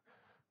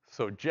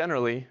 So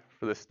generally,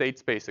 for the state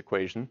space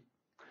equation,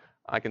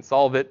 I can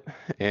solve it,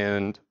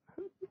 and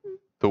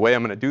the way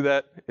I'm going to do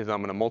that is I'm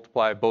going to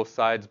multiply both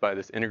sides by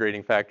this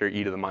integrating factor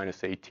e to the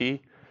minus at,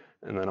 and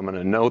then I'm going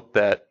to note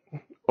that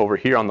over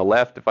here on the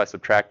left, if I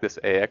subtract this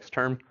ax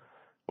term,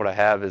 what I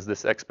have is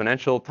this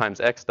exponential times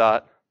x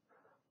dot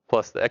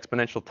plus the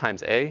exponential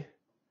times a,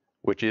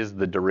 which is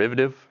the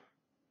derivative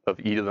of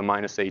e to the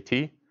minus at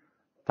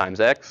times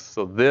x.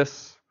 So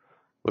this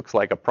looks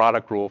like a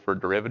product rule for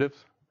derivatives.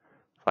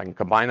 So I can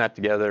combine that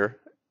together,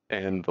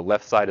 and the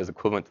left side is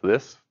equivalent to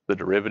this, the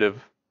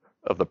derivative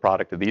of the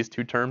product of these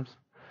 2 terms.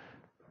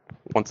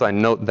 Once I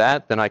note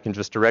that, then I can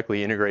just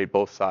directly integrate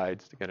both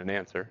sides to get an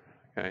answer.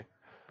 Okay.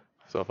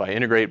 So if I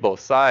integrate both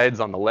sides,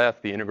 on the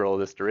left, the integral of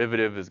this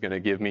derivative is going to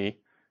give me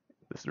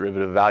this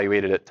derivative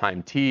evaluated at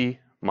time t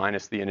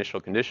minus the initial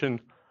condition.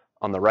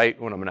 On the right,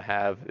 what I'm going to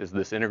have is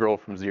this integral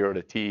from 0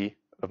 to t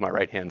of my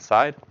right-hand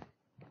side.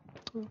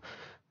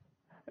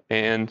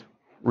 And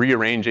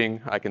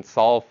rearranging, I can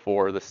solve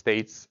for the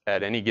states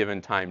at any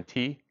given time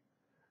t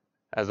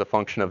as a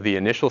function of the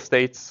initial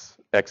states,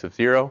 x of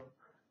 0,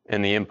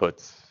 and the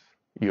inputs,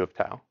 u of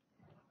tau.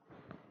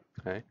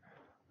 Okay.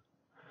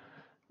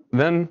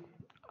 Then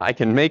I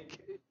can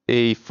make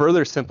a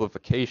further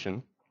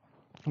simplification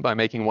by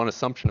making one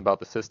assumption about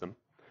the system.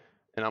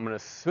 And I'm going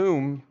to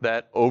assume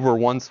that over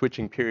one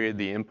switching period,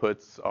 the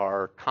inputs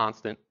are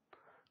constant,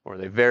 or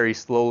they vary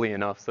slowly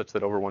enough such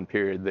that over one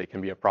period they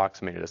can be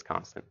approximated as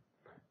constant.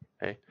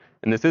 Okay?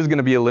 And this is going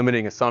to be a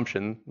limiting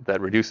assumption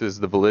that reduces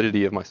the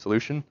validity of my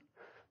solution.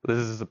 This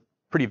is a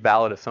pretty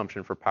valid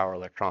assumption for power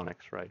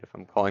electronics, right? If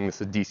I'm calling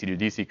this a DC to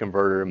DC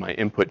converter, my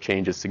input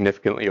changes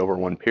significantly over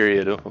one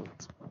period,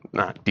 it's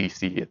not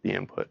DC at the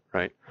input,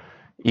 right?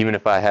 Even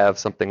if I have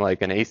something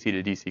like an AC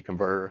to DC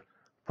converter,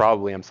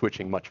 probably I'm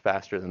switching much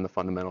faster than the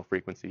fundamental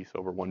frequency, so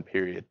over one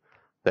period,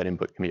 that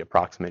input can be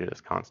approximated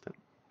as constant.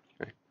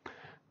 Okay.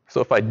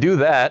 So if I do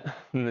that,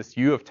 then this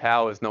u of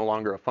tau is no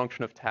longer a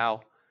function of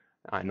tau.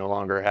 I no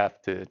longer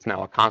have to, it's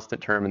now a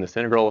constant term in this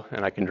integral,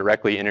 and I can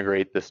directly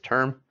integrate this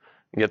term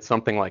and get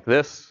something like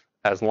this,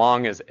 as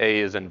long as A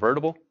is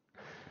invertible.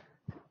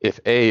 If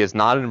A is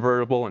not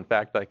invertible, in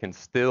fact, I can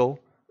still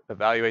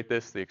evaluate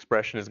this. The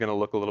expression is going to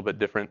look a little bit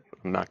different.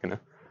 I'm not going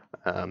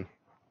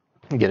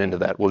to get into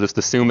that. We'll just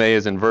assume A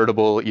is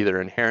invertible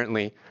either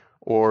inherently,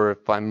 or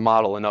if I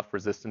model enough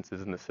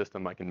resistances in the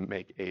system, I can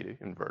make A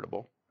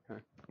invertible.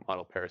 Okay?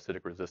 Model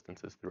parasitic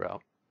resistances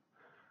throughout.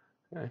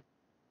 Okay.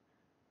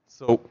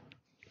 So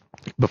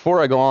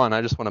before I go on,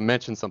 I just want to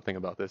mention something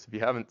about this. If you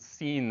haven't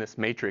seen this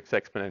matrix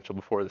exponential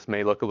before, this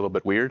may look a little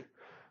bit weird.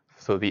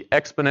 So the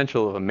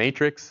exponential of a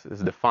matrix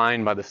is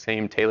defined by the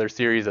same Taylor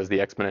series as the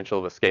exponential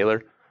of a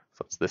scalar.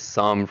 So it's this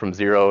sum from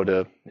 0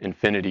 to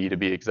infinity, to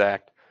be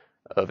exact,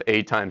 of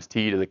a times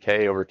t to the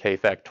k over k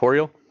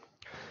factorial.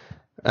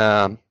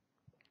 And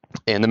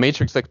the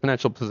matrix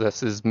exponential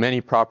possesses many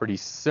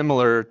properties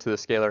similar to the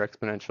scalar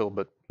exponential,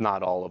 but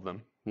not all of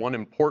them. One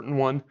important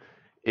one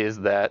is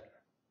that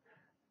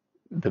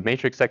the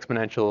matrix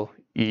exponential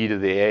e to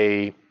the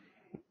a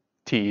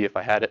t, if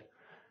I had it,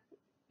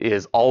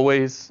 is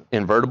always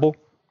invertible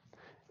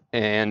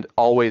and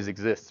always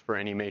exists for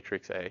any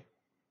matrix A.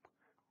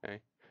 Okay?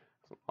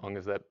 As long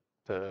as that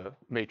the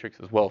matrix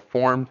is well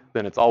formed,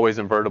 then it's always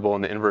invertible,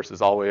 and the inverse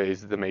is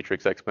always the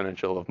matrix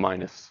exponential of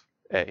minus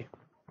A.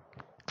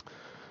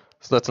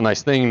 So that's a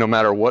nice thing. No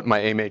matter what my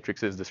A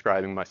matrix is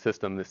describing my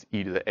system, this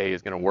e to the A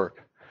is going to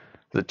work.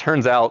 As it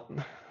turns out,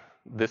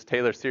 this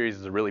Taylor series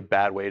is a really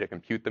bad way to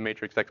compute the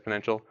matrix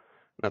exponential.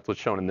 And that's what's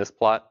shown in this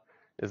plot,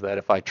 is that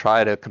if I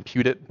try to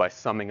compute it by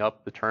summing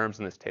up the terms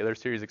in this Taylor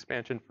series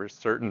expansion for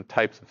certain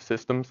types of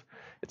systems,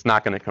 it's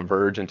not going to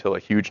converge until a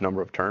huge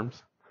number of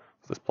terms.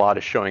 So this plot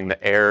is showing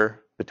the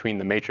error between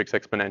the matrix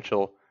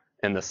exponential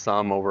and the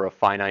sum over a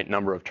finite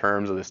number of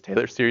terms of this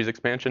Taylor series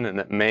expansion, and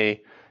it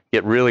may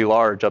get really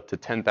large, up to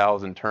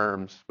 10,000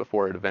 terms,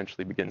 before it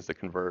eventually begins to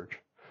converge.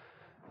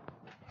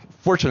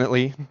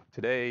 Fortunately,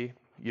 today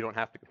you don't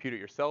have to compute it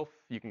yourself.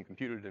 You can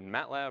compute it in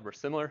MATLAB or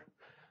similar.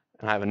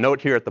 And I have a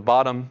note here at the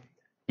bottom.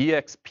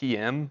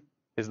 EXPM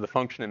is the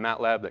function in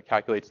MATLAB that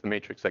calculates the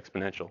matrix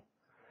exponential.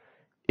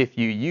 If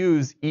you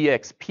use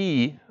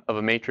EXP of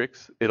a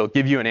matrix, it'll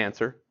give you an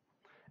answer,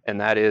 and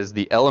that is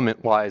the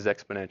element-wise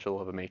exponential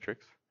of a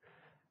matrix.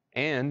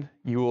 And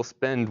you will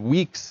spend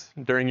weeks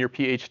during your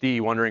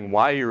PhD wondering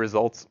why your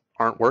results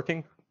aren't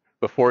working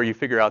before you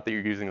figure out that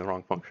you're using the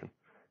wrong function.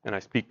 And I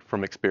speak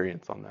from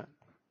experience on that.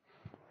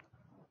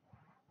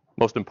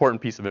 Most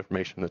important piece of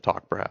information in the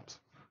talk, perhaps.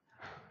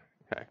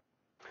 Okay.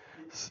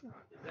 Is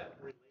that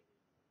related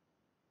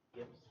to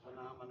Gibbs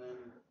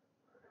phenomenon,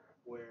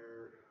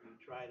 where you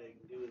try to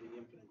do the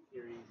infinite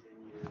series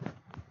and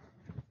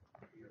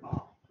you're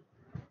off?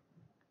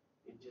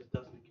 It just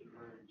doesn't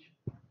converge.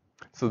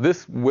 So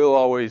this will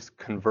always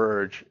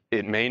converge.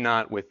 It may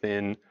not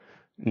within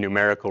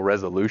numerical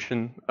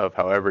resolution of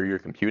however you're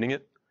computing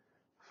it.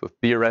 So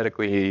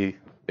theoretically,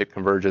 it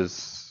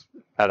converges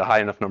at a high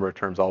enough number of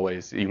terms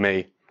always. You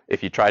may,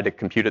 if you tried to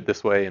compute it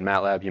this way in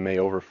MATLAB, you may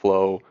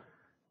overflow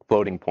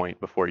floating point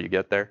before you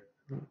get there.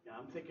 Now,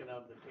 I'm thinking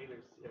of the Taylor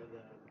or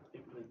the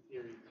infinite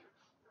series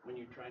when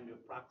you're trying to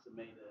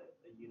approximate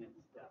a unit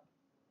step,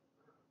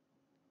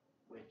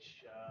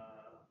 which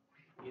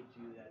gives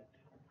you that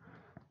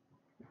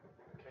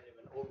kind of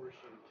an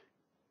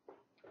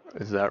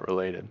overshoot. Is that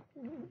related?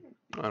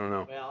 I don't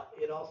know. Well,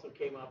 it also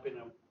came up in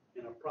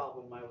a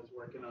problem I was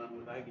working on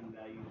with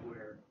eigenvalues,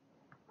 where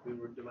we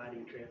were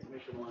dividing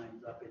transmission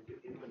lines up into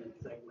infinite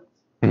segments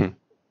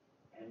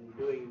and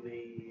doing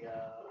the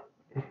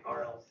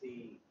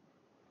RLC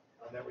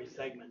of every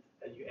segment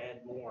as you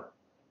add more.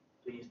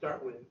 So you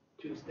start with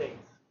two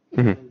states,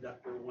 one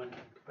inductor, one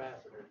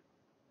capacitor,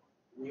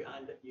 and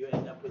you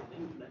end up with an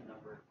infinite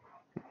number.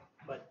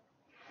 But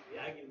the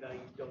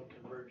eigenvalues don't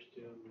converge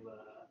to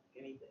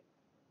anything.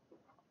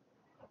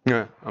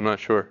 Yeah, I'm not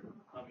sure.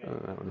 Okay.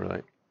 That would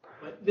relate.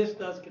 But this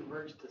does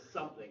converge to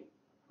something.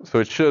 So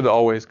it should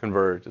always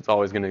converge. It's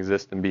always going to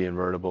exist and be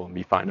invertible and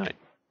be finite.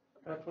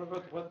 I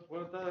forgot what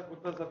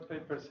does that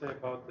paper say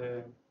about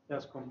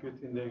just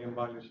computing the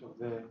eigenvalues of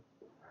the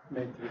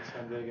matrix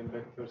and the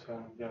eigenvectors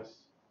and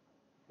just,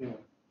 you know.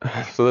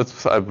 So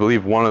that's, I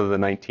believe, one of the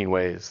 19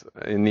 ways.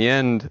 In the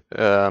end,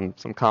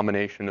 some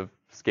combination of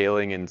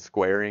scaling and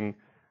squaring,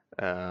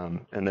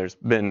 and there's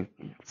been,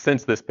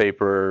 since this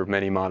paper,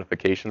 many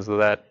modifications of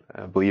that,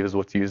 I believe is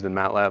what's used in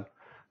MATLAB.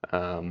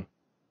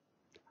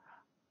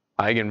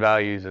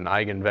 Eigenvalues and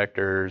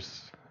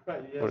eigenvectors.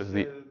 Right, yes, What is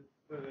the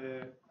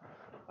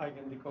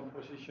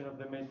eigendecomposition of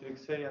the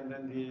matrix A, and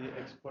then the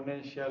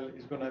exponential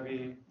is going to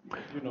be,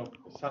 you know,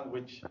 a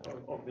sandwich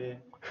of the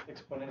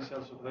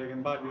exponentials of the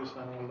eigenvalues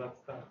and all that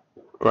stuff.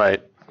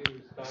 Right.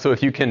 So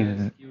if you Q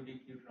can, dq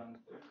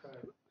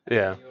transpose.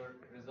 yeah. Your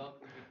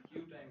result would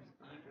be q times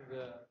e to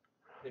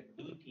the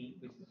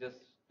dt, which is just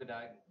the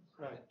diagonal,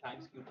 Right.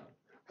 times q times.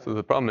 So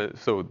the problem is,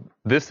 so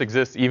this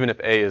exists even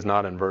if A is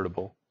not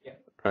invertible, Yeah.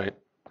 right?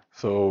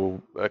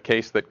 So a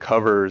case that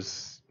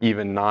covers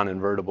even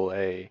non-invertible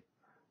A.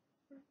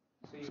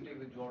 So you take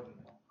the Jordan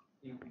form.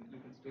 You can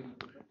still,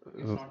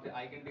 it's not the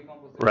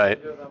eigendecomposition. Right.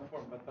 Yeah, that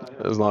form,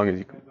 but As long as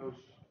you can. those.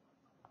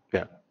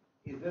 Yeah.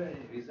 Is there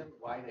any reason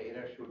why the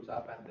error shoots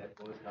up and then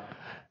goes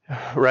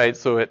down? Right.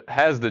 So it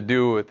has to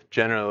do with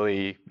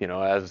generally, you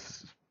know,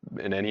 as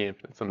in any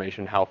infinite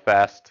summation, how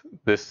fast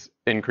this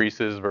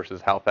increases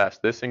versus how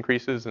fast this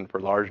increases. And for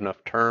large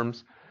enough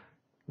terms,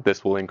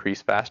 this will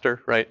increase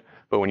faster, right?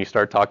 But when you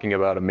start talking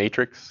about a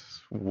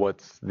matrix,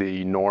 what's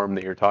the norm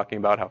that you're talking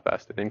about, how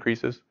fast it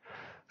increases?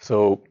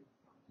 So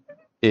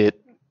it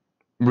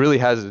really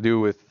has to do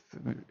with,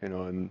 you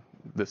know, and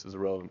this is a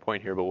relevant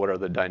point here, but what are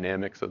the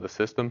dynamics of the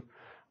system?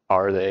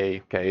 Are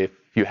they, okay, if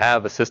you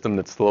have a system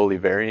that's slowly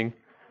varying,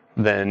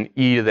 then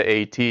e to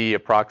the at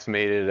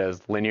approximated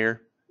as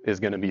linear is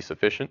going to be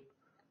sufficient.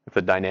 If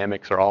the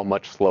dynamics are all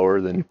much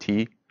slower than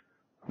t,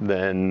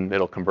 then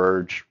it'll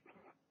converge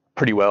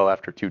pretty well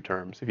after 2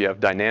 terms. If you have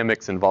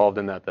dynamics involved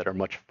in that are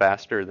much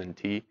faster than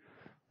t,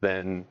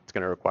 then it's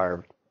going to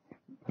require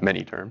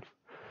many terms,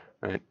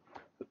 right?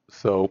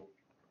 So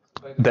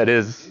that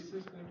is. This is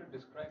going to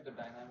describe the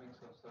dynamics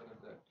of sort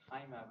of the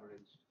time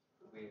averaged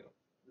way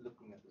of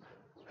looking at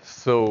this.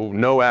 So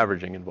no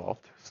averaging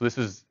involved. So this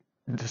is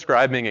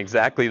describing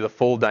exactly the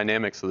full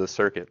dynamics of the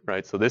circuit,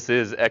 right? So this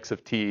is x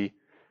of t.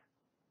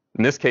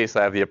 In this case,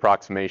 I have the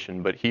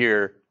approximation, but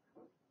here,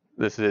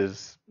 this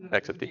is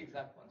x of The t.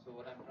 exact one. So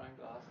what I'm trying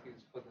to ask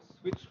is for the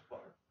switch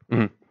part,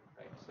 Mhm.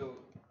 right? So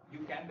you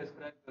can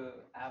describe the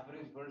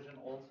average version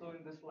also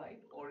in the slide,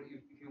 or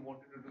if you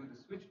wanted to do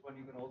the switch one,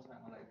 you can also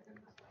analyze it in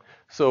the slide.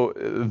 So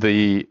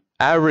the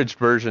average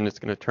version is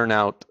going to turn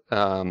out,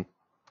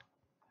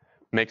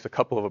 makes a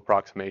couple of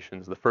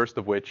approximations. The first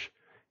of which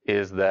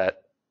is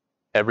that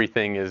every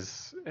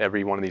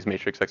one of these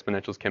matrix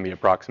exponentials can be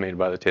approximated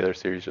by the Taylor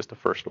series, just a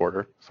first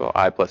order. So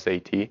I plus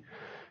AT. If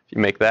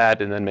you make that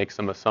and then make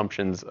some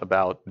assumptions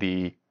about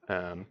the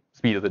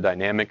speed of the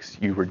dynamics,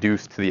 you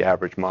reduce to the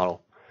average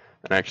model.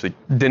 And I actually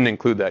didn't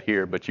include that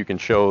here, but you can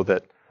show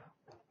that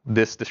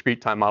this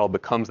discrete time model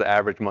becomes the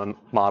average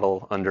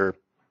model under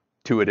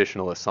 2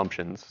 additional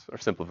assumptions or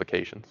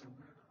simplifications.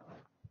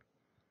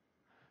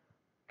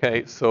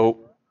 Okay,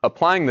 so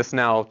applying this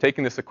now,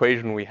 taking this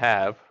equation we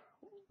have,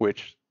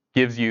 which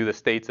gives you the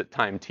states at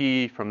time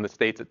t from the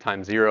states at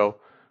time 0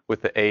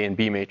 with the A and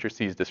B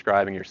matrices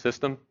describing your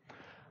system,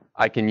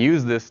 I can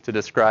use this to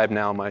describe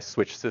now my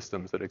switch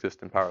systems that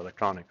exist in power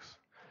electronics.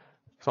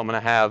 So I'm going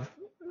to have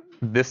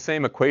this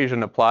same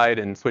equation applied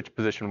in switch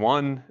position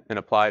 1 and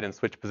applied in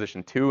switch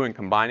position 2, and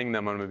combining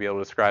them, I'm going to be able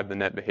to describe the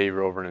net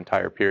behavior over an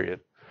entire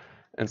period.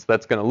 And so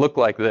that's going to look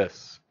like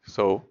this.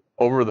 So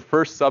over the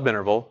first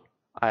subinterval,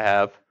 I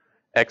have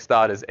x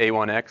dot is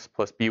a1x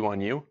plus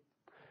b1u.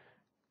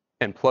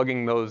 And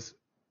plugging those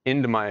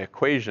into my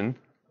equation,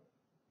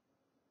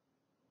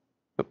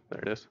 oh,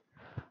 there it is,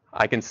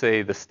 I can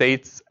say the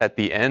states at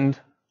the end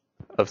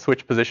of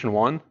switch position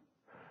 1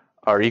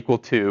 are equal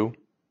to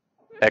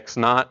x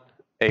naught,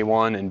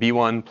 a1, and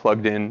b1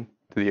 plugged in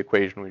to the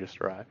equation we just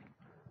derived.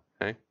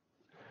 Okay?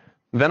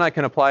 Then I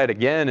can apply it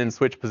again in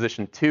switch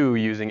position 2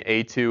 using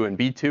a2 and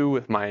b2,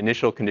 with my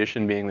initial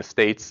condition being the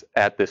states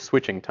at this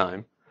switching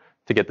time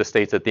to get the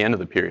states at the end of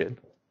the period.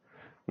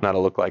 And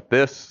that'll look like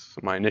this.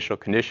 My initial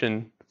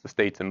condition is the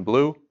states in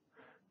blue.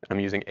 And I'm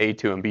using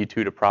a2 and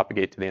b2 to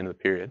propagate to the end of the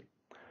period.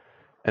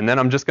 And then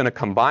I'm just going to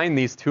combine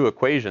these 2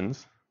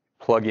 equations,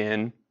 plug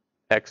in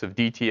x of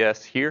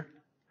dts here,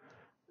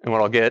 and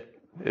what I'll get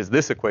is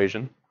this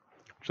equation,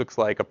 which looks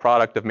like a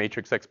product of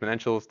matrix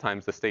exponentials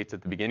times the states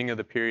at the beginning of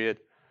the period,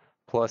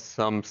 plus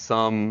some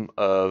sum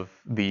of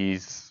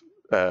these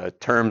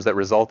terms that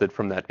resulted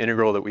from that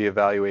integral that we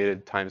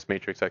evaluated times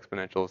matrix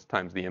exponentials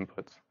times the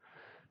inputs.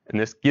 And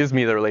this gives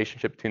me the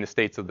relationship between the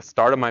states of the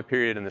start of my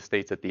period and the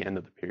states at the end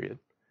of the period,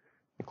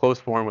 in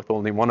closed form with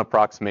only one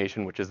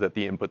approximation, which is that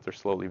the inputs are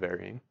slowly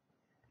varying.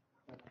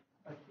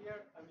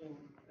 Here, I mean,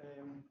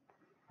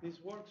 this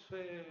works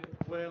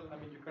well. I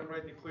mean, you can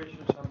write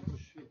equations and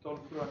push it all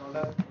through and all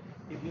that.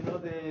 If you know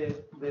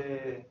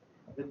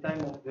the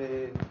time of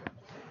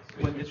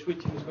when the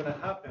switching is going to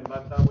happen,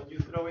 but when you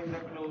throw in the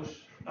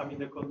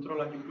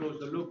control and you close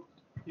the loop,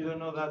 you don't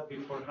know that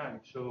beforehand.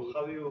 So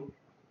how do you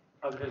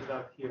address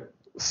that here?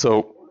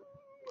 So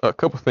a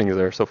couple things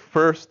there. So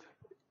first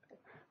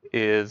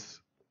is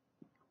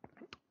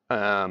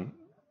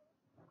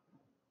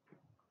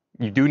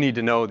you do need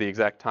to know the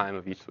exact time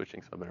of each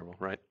switching subinterval,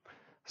 right?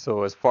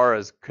 So as far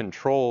as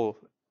control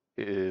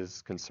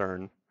is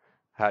concerned,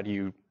 how do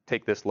you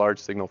take this large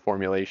signal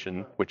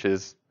formulation, which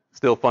is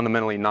still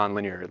fundamentally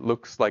nonlinear? It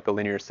looks like a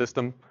linear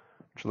system,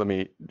 which let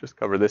me just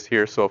cover this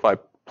here. So if I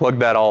plug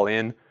that all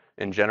in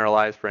and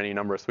generalize for any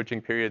number of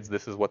switching periods,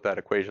 this is what that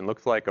equation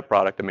looks like, a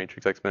product of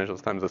matrix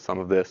exponentials times the sum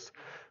of this,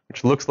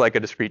 which looks like a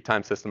discrete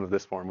time system of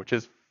this form, which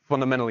is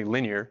fundamentally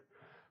linear.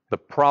 The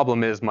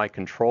problem is my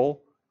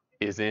control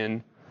is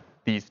in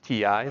these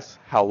TIs,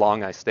 how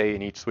long I stay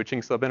in each switching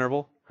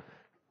subinterval,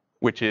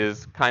 which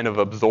is kind of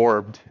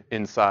absorbed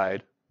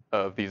inside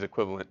of these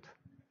equivalent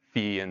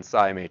phi and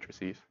psi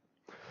matrices.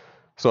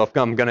 So if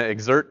I'm going to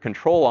exert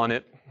control on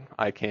it,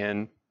 I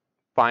can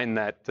find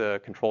that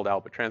controlled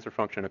output transfer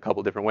function in a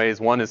couple different ways.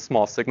 One is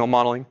small signal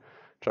modeling,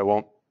 which I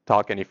won't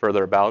talk any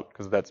further about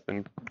because that's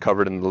been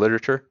covered in the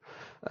literature,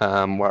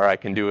 where I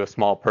can do a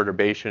small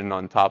perturbation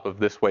on top of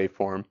this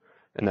waveform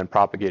and then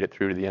propagate it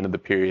through to the end of the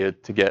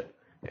period to get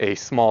a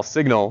small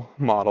signal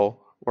model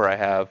where I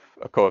have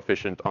a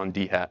coefficient on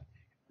d hat.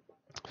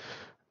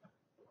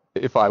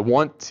 If I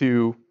want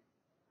to,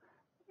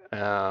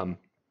 so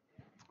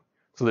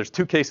there's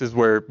 2 cases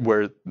where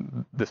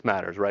this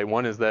matters, right?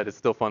 One is that it's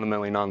still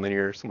fundamentally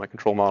nonlinear, so my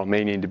control model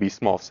may need to be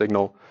small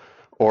signal,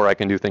 or I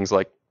can do things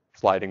like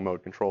sliding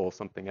mode control,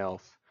 something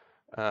else.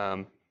 If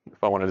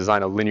I want to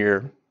design a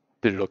linear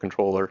digital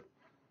controller,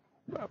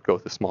 I would go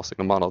with the small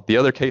signal model. The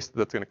other case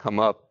that's going to come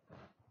up,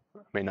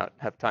 I may not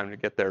have time to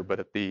get there, but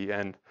at the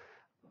end,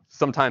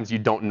 sometimes you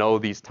don't know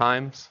these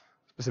times,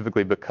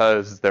 specifically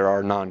because there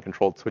are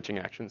non-controlled switching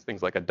actions,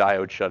 things like a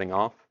diode shutting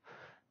off.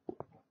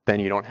 Then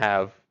you don't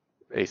have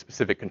a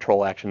specific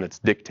control action that's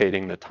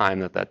dictating the time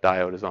that that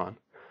diode is on.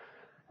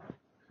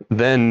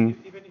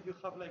 Then, even if you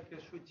have like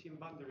a switching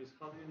boundaries,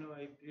 how do you know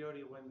a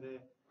priori when the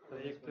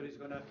trajectory is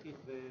going to hit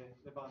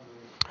the boundary?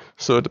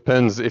 so it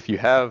depends if you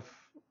have,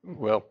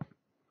 well,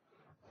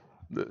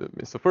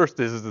 so first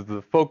is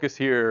the focus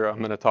here. I'm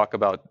going to talk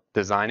about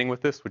designing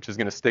with this, which is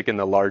going to stick in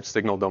the large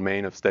signal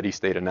domain of steady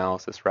state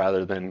analysis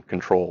rather than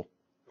control.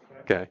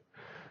 Okay,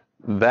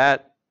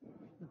 that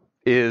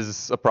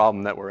is a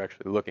problem that we're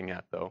actually looking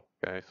at, though.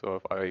 Okay, so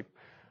if I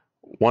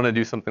want to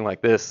do something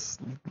like this,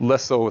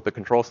 less so with the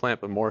control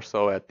slant, but more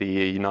so at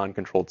the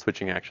non-controlled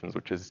switching actions,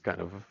 which is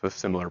kind of a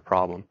similar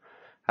problem.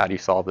 How do you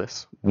solve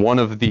this? One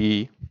of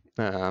the,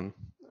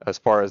 as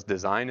far as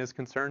design is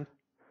concerned,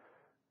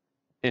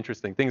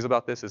 interesting things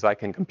about this is I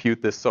can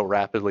compute this so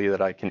rapidly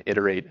that I can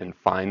iterate and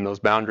find those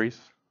boundaries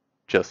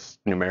just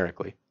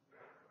numerically.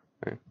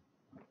 Okay.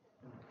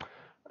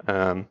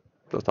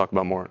 I'll talk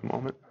about more in a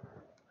moment.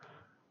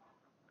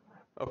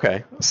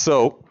 Okay,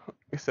 so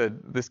like I said,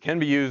 this can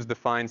be used to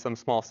find some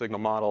small signal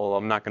model.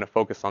 I'm not going to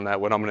focus on that.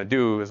 What I'm going to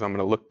do is I'm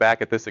going to look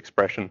back at this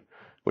expression,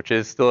 which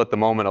is still at the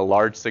moment a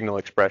large signal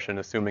expression,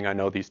 assuming I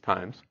know these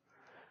times,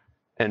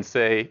 and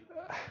say,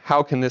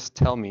 how can this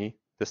tell me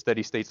the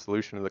steady state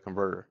solution of the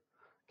converter?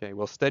 Okay,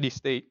 well, steady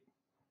state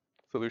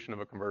solution of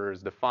a converter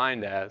is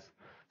defined as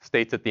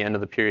states at the end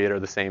of the period are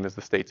the same as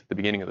the states at the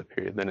beginning of the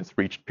period. Then it's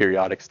reached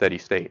periodic steady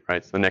state,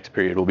 right? So the next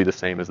period will be the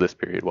same as this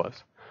period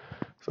was.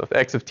 So if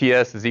x of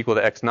ts is equal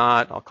to x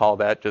naught, I'll call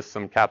that just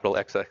some capital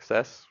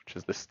XXS, which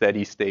is the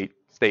steady state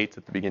states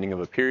at the beginning of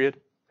a period.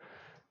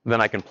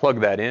 Then I can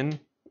plug that in.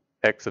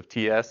 X of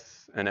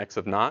ts and x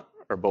of naught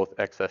are both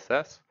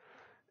XSS,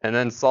 and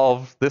then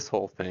solve this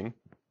whole thing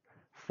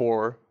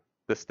for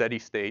the steady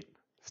state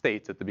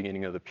states at the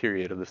beginning of the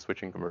period of the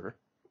switching converter.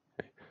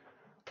 Okay.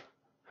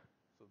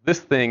 So this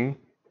thing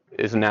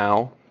is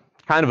now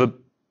kind of a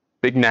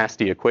big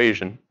nasty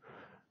equation,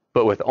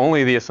 but with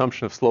only the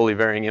assumption of slowly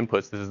varying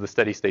inputs. This is the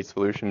steady state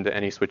solution to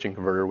any switching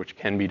converter, which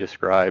can be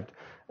described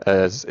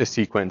as a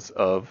sequence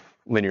of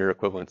linear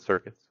equivalent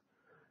circuits,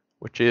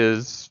 which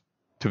is,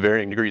 to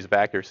varying degrees of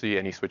accuracy,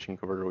 any switching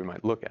converter we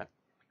might look at.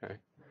 Okay.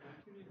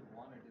 You need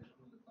one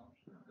additional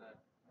assumption that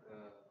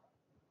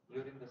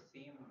you're in the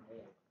same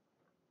mode.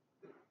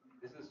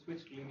 This is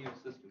switched linear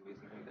system,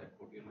 basically, that's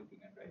what you're looking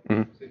at, right?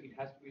 Mm-hmm. So it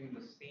has to be in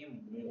the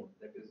same mode,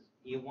 that is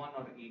A1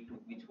 or A2,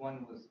 which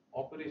one was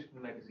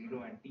operational at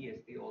 0 and TS,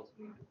 they also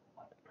need to come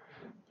up.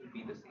 It will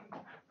be the same.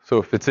 So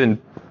if it's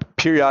in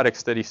periodic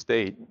steady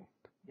state,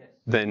 Yes.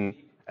 then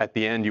at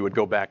the end you would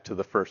go back to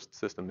the first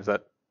system. Is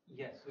that?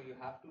 Yes, so you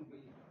have to be,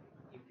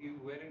 if you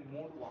were in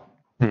mode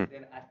 1,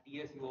 then at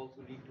TS you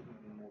also need to be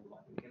in mode 1.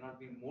 You cannot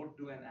be in mode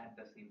 2 and at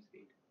the same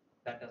state.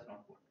 That does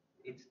not work.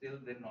 It's still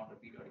then not a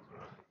periodic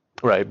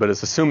state. Right, but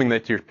it's assuming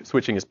that your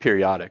switching is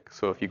periodic.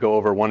 So if you go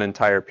over one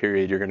entire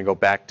period, you're going to go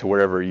back to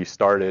wherever you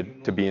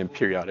started to be in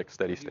periodic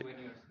steady state.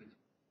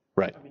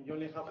 Right. I mean, you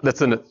only have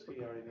That's nodes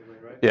here anyway,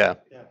 right? Yeah.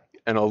 Yeah.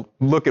 And I'll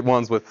look at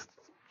ones with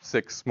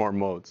 6 more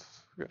modes.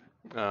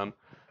 But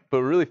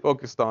we're really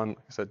focused on, like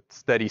I said,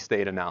 steady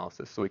state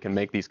analysis. So we can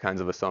make these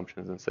kinds of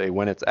assumptions and say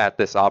when it's at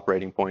this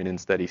operating point in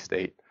steady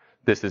state,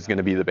 this is going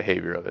to be the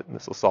behavior of it. And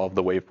this will solve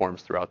the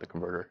waveforms throughout the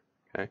converter.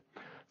 Okay.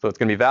 So it's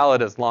going to be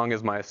valid as long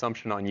as my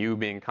assumption on U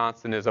being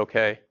constant is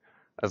okay,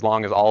 as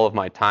long as all of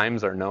my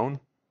times are known,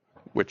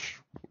 which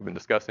we've been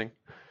discussing,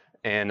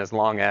 and as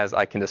long as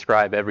I can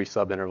describe every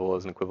subinterval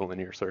as an equivalent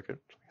linear circuit,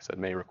 which like I said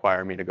may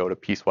require me to go to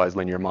piecewise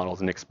linear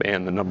models and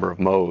expand the number of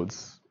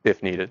modes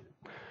if needed.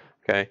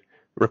 Okay.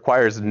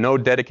 Requires no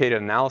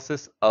dedicated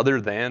analysis other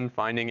than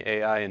finding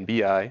AI and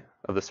BI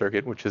of the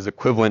circuit, which is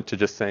equivalent to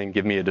just saying,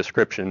 give me a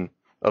description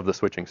of the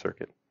switching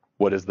circuit.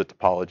 What is the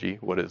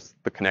topology? What is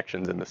the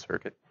connections in the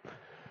circuit?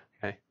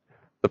 Okay.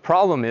 The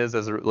problem is,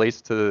 as it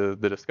relates to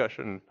the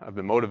discussion I've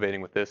been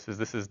motivating with this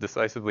is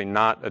decisively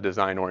not a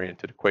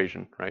design-oriented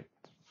equation, right?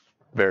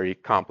 It's very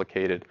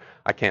complicated.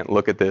 I can't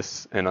look at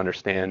this and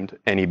understand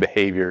any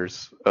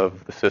behaviors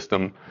of the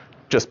system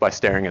just by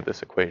staring at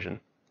this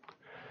equation.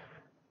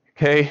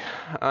 Okay,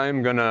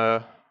 I'm going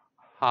to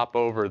hop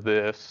over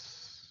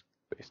this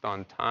based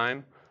on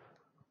time.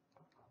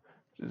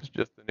 This is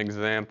just an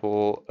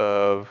example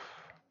of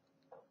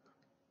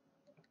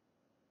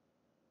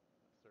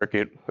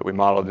circuit that we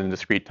modeled in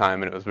discrete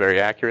time, and it was very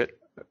accurate.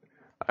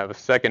 I have a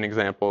second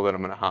example that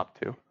I'm going to hop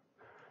to.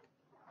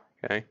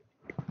 Okay.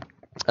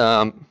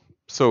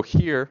 So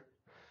here,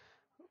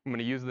 I'm going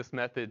to use this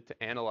method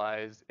to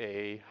analyze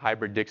a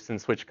hybrid Dixon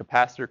switch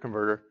capacitor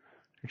converter,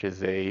 which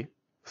is a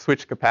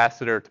switch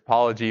capacitor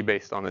topology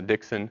based on the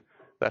Dixon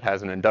that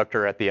has an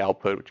inductor at the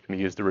output, which can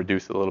be used to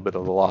reduce a little bit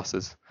of the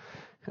losses.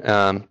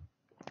 And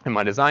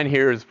my design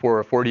here is for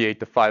a 48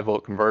 to 5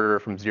 volt converter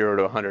from 0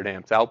 to 100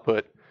 amps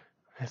output.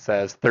 This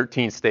has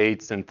 13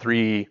 states and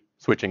 3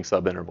 switching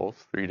subintervals,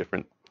 3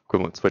 different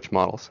equivalent switch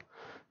models.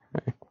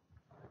 Okay.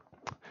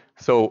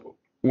 So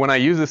when I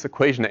use this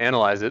equation to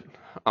analyze it,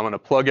 I'm going to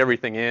plug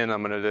everything in.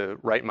 I'm going to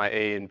write my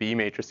A and B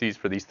matrices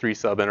for these 3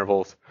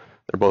 subintervals.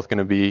 They're both going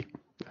to be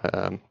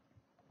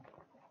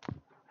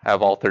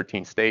have all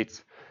 13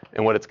 states.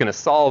 And what it's going to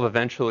solve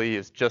eventually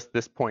is just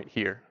this point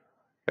here.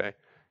 Okay.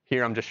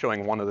 Here I'm just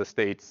showing one of the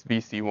states,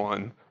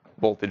 VC1,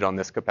 voltage on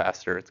this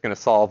capacitor. It's going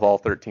to solve all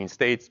 13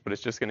 states, but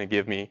it's just going to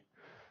give me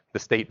the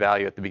state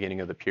value at the beginning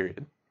of the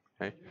period.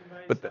 Okay.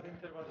 But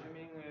intervals, you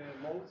mean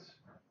modes?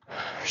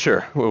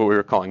 Sure, what we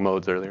were calling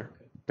modes earlier.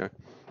 Okay.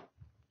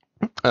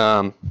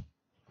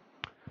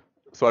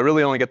 So I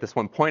really only get this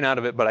one point out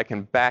of it, but I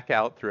can back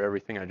out through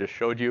everything I just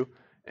showed you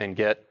and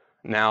get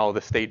now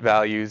the state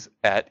values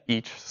at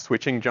each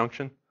switching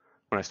junction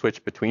when I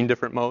switch between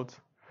different modes.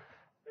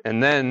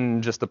 And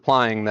then just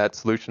applying that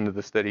solution to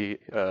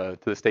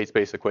the state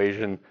space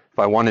equation, if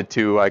I wanted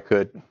to, I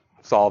could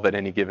solve at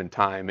any given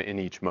time in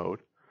each mode.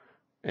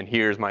 And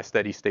here's my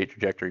steady state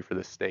trajectory for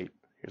this state.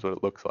 Here's what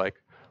it looks like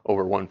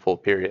over one full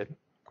period.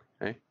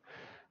 Okay.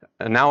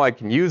 And now I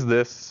can use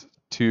this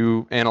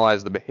to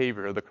analyze the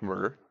behavior of the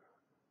converter,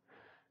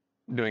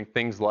 doing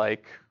things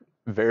like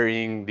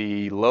varying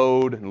the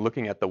load and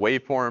looking at the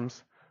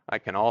waveforms. I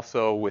can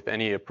also, with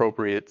any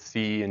appropriate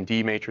C and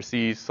D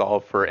matrices,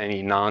 solve for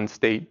any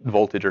non-state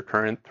voltage or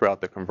current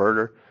throughout the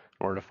converter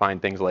in order to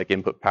find things like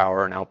input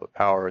power and output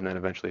power, and then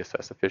eventually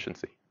assess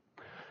efficiency.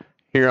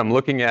 Here I'm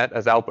looking at,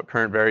 as output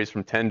current varies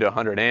from 10 to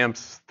 100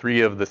 amps,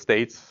 3 of the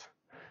states.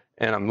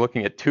 And I'm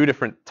looking at 2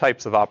 different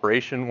types of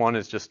operation. One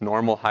is just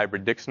normal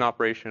hybrid Dixon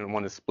operation, and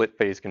one is split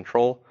phase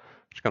control,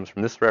 which comes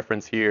from this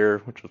reference here,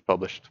 which was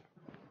published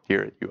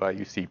here at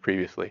UIUC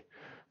previously.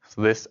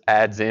 So this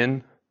adds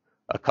in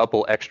a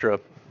couple extra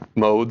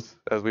modes,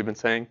 as we've been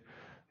saying,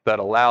 that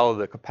allow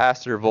the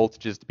capacitor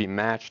voltages to be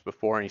matched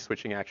before any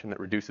switching action that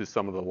reduces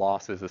some of the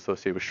losses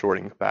associated with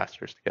shorting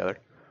capacitors together.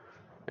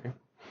 Okay.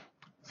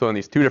 So in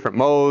these 2 different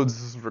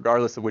modes,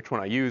 regardless of which one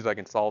I use, I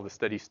can solve the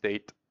steady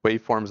state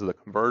waveforms of the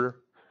converter.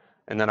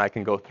 And then I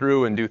can go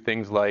through and do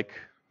things like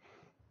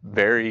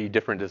vary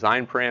different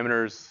design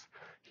parameters.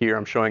 Here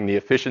I'm showing the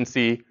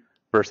efficiency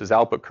versus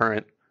output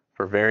current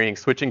for varying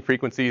switching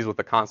frequencies with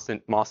a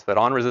constant MOSFET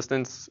on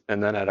resistance,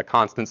 and then at a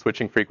constant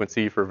switching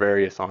frequency for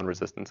various on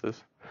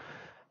resistances.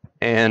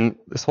 And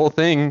this whole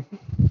thing,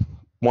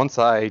 once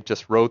I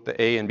just wrote the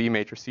A and B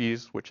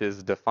matrices, which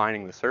is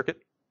defining the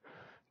circuit,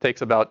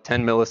 takes about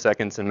 10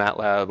 milliseconds in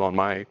MATLAB on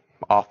my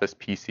office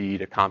PC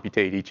to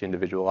computate each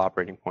individual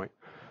operating point.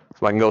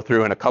 So I can go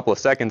through in a couple of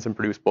seconds and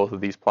produce both of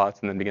these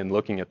plots and then begin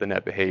looking at the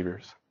net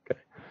behaviors. Okay.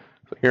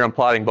 So here I'm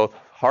plotting both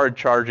hard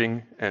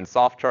charging and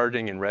soft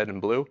charging in red and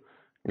blue.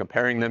 And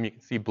comparing them, you can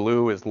see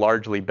blue is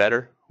largely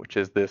better, which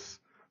is this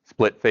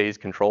split phase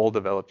control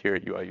developed here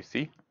at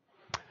UIUC.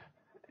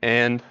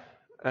 And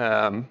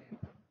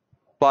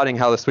plotting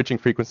how the switching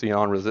frequency and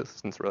on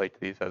resistance relate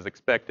to these. As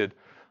expected,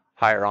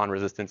 higher on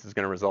resistance is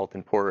going to result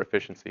in poorer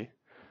efficiency.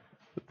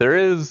 There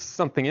is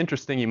something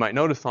interesting you might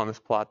notice on this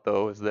plot,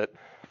 though, is that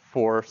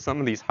for some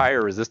of these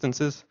higher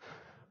resistances,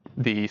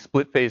 the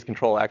split phase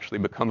control actually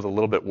becomes a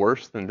little bit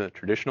worse than the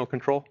traditional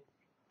control.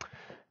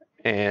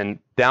 And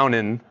down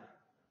in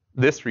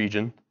this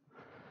region,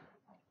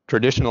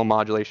 traditional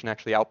modulation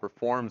actually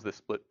outperforms the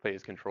split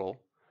phase control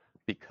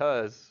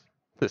because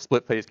the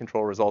split phase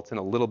control results in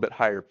a little bit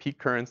higher peak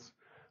currents,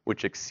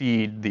 which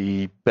exceed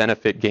the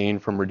benefit gain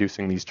from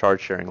reducing these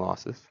charge sharing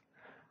losses.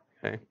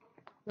 Okay.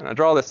 And I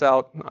draw this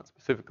out not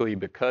specifically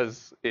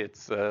because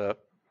it's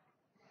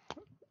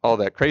all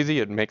that crazy.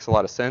 It makes a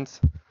lot of sense,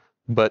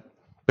 but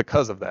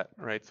because of that,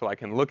 right? So I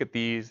can look at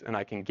these and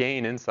I can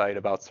gain insight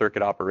about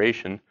circuit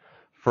operation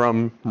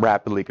from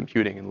rapidly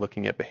computing and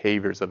looking at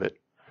behaviors of it.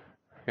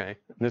 Okay.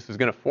 And this is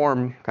going to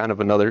form kind of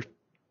another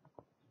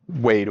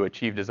way to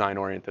achieve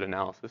design-oriented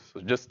analysis.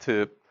 So just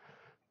to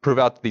prove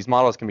out that these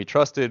models can be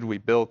trusted, we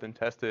built and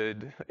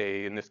tested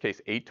a, in this case,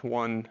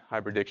 8-to-1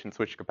 hybrid Dixon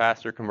switch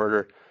capacitor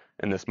converter,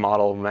 and this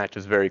model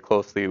matches very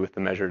closely with the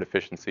measured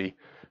efficiency.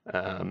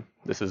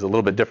 This is a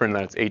little bit different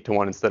than it's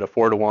 8-to-1 instead of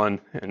 4-to-1,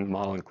 and the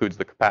model includes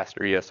the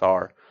capacitor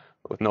ESR.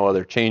 With no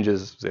other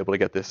changes, I was able to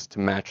get this to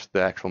match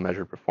the actual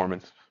measured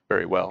performance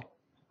very well.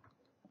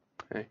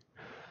 Okay.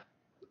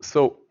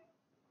 So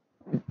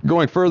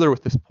going further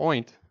with this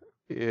point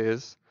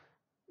is,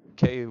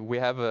 okay, we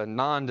have a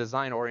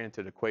non-design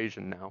oriented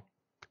equation now,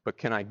 but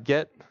can I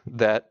get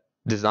that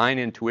design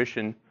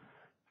intuition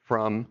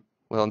from,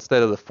 well,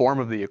 instead of the form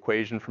of the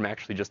equation, from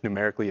actually just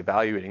numerically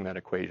evaluating that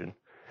equation?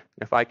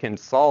 If I can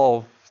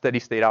solve steady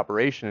state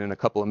operation in a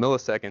couple of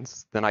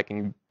milliseconds, then I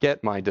can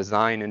get my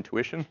design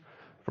intuition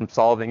from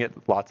solving it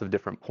with lots of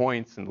different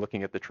points and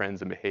looking at the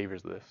trends and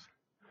behaviors of this.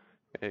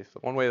 Okay, so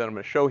one way that I'm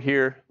going to show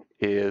here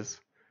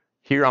is,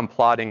 here I'm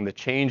plotting the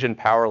change in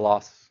power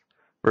loss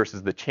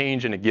versus the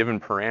change in a given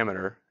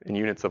parameter in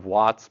units of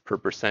watts per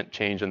percent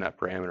change in that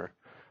parameter.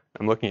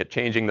 I'm looking at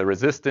changing the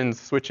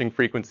resistance, switching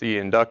frequency,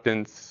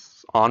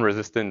 inductance, on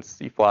resistance,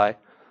 C-fly,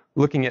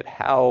 looking at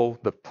how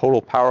the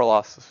total power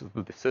loss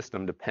of the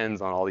system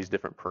depends on all these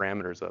different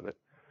parameters of it.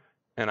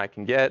 And I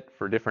can get,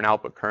 for different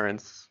output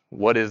currents,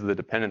 what is the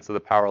dependence of the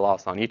power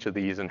loss on each of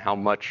these and how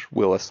much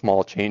will a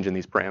small change in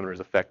these parameters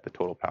affect the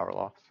total power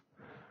loss.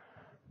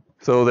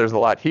 So there's a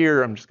lot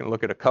here. I'm just going to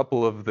look at a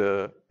couple of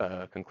the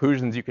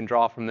conclusions you can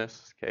draw from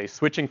this. Okay,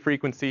 switching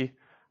frequency,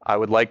 I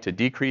would like to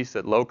decrease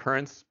at low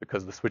currents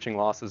because of the switching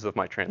losses of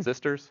my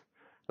transistors.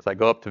 As I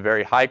go up to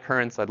very high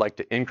currents, I'd like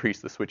to increase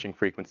the switching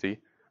frequency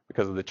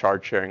because of the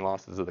charge sharing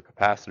losses of the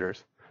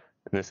capacitors.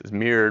 And this is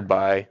mirrored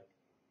by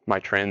my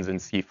trends in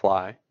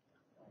C-fly.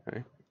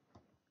 Okay.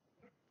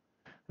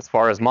 As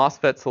far as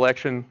MOSFET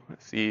selection,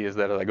 see is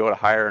that as I go to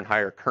higher and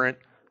higher current,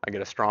 I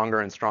get a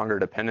stronger and stronger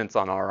dependence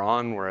on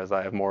R-on, whereas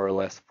I have more or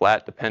less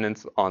flat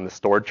dependence on the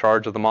stored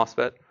charge of the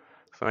MOSFET.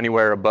 So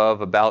anywhere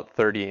above about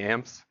 30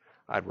 amps,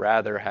 I'd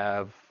rather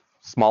have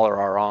smaller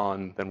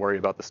R-on than worry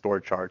about the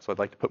stored charge. So I'd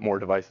like to put more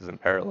devices in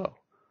parallel.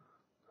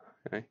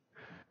 Okay.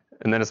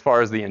 And then as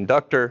far as the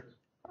inductor,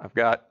 I've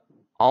got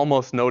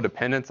almost no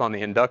dependence on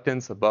the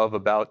inductance above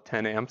about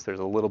 10 amps. There's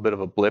a little bit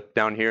of a blip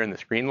down here in the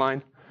screen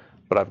line,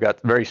 but I've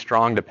got very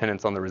strong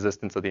dependence on the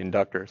resistance of the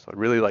inductor. So I'd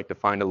really like to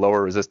find a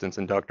lower resistance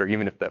inductor,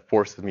 even if that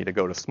forces me to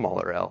go to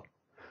smaller L.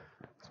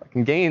 So I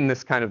can gain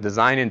this kind of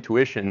design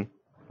intuition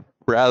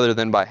rather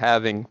than by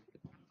having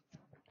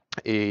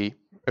a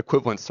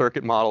equivalent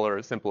circuit model or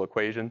a simple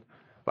equation,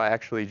 by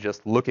actually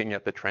just looking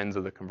at the trends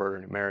of the converter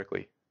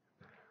numerically.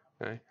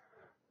 Okay.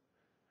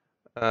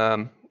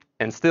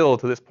 And still,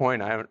 to this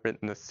point, I haven't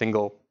written a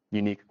single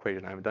unique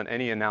equation. I haven't done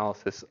any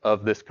analysis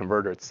of this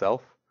converter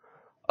itself,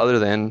 other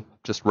than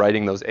just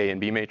writing those A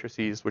and B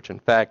matrices, which in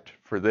fact,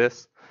 for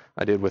this,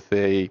 I did with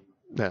a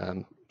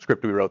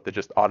script we wrote that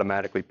just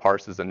automatically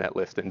parses a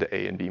netlist into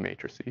A and B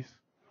matrices.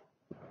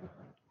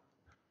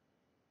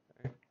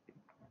 Okay.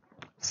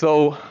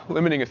 So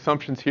limiting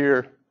assumptions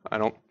here, I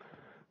don't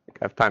think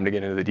I have time to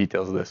get into the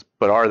details of this,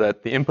 but are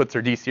that the inputs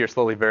are DC or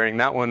slowly varying.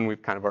 That one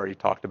we've kind of already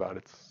talked about.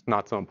 It's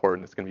not so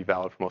important. It's going to be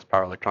valid for most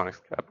power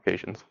electronics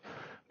applications.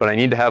 But I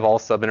need to have all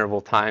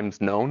subinterval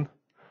times known.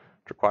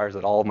 Requires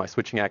that all of my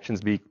switching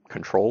actions be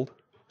controlled,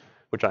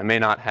 which I may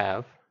not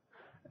have.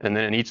 And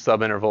then in each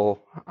subinterval,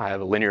 I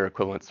have a linear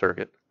equivalent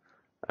circuit.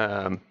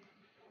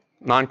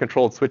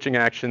 Non-controlled switching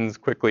actions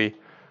quickly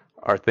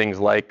are things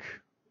like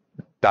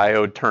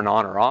diode turn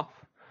on or off,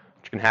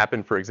 which can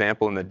happen, for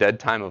example, in the dead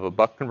time of a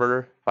buck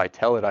converter. If I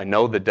tell it I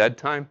know the dead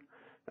time,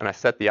 and I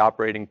set the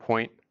operating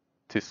point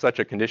to such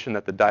a condition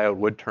that the diode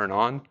would turn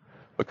on,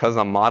 because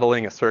I'm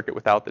modeling a circuit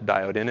without the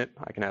diode in it,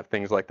 I can have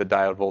things like the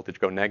diode voltage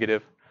go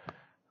negative.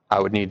 I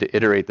would need to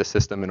iterate the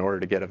system in order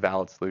to get a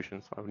valid solution.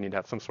 So I would need to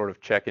have some sort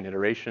of check in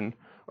iteration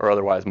or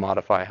otherwise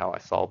modify how I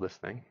solve this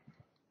thing.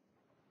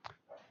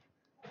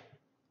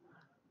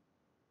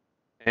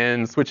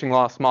 And switching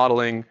loss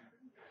modeling,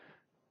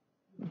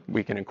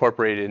 we can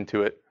incorporate it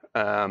into it.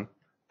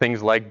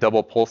 Things like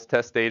double pulse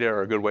test data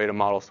are a good way to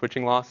model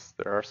switching loss.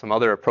 There are some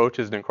other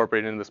approaches to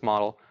incorporate into this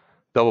model.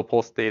 Double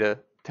pulse data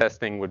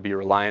testing would be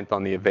reliant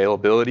on the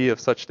availability of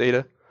such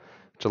data,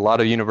 which a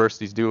lot of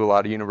universities do. A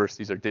lot of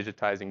universities are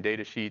digitizing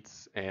data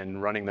sheets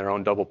and running their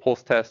own double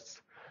pulse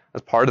tests.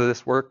 As part of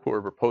this work, what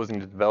we're proposing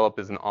to develop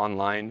is an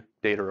online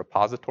data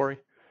repository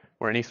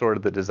where any sort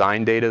of the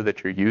design data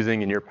that you're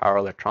using in your power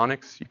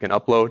electronics you can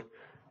upload,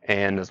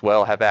 and as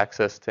well have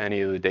access to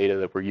any of the data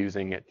that we're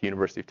using at the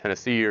University of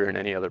Tennessee or in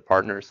any other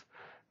partners.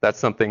 That's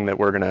something that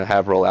we're going to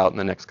have roll out in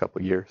the next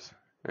couple of years.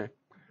 Okay.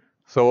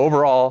 So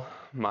overall,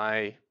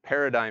 my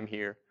paradigm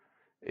here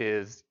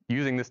is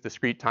using this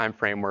discrete time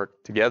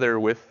framework together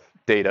with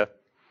data,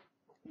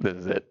 this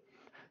is it,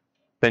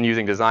 then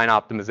using design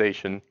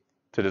optimization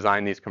to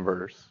design these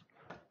converters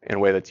in a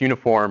way that's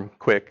uniform,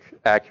 quick,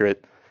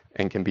 accurate,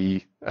 and can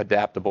be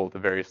adaptable to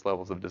various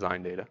levels of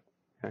design data.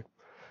 Okay.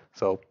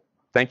 So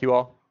thank you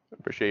all. I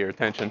appreciate your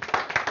attention.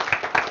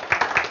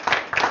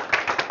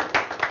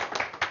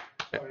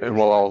 And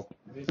we'll all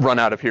run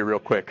out of here real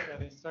quick.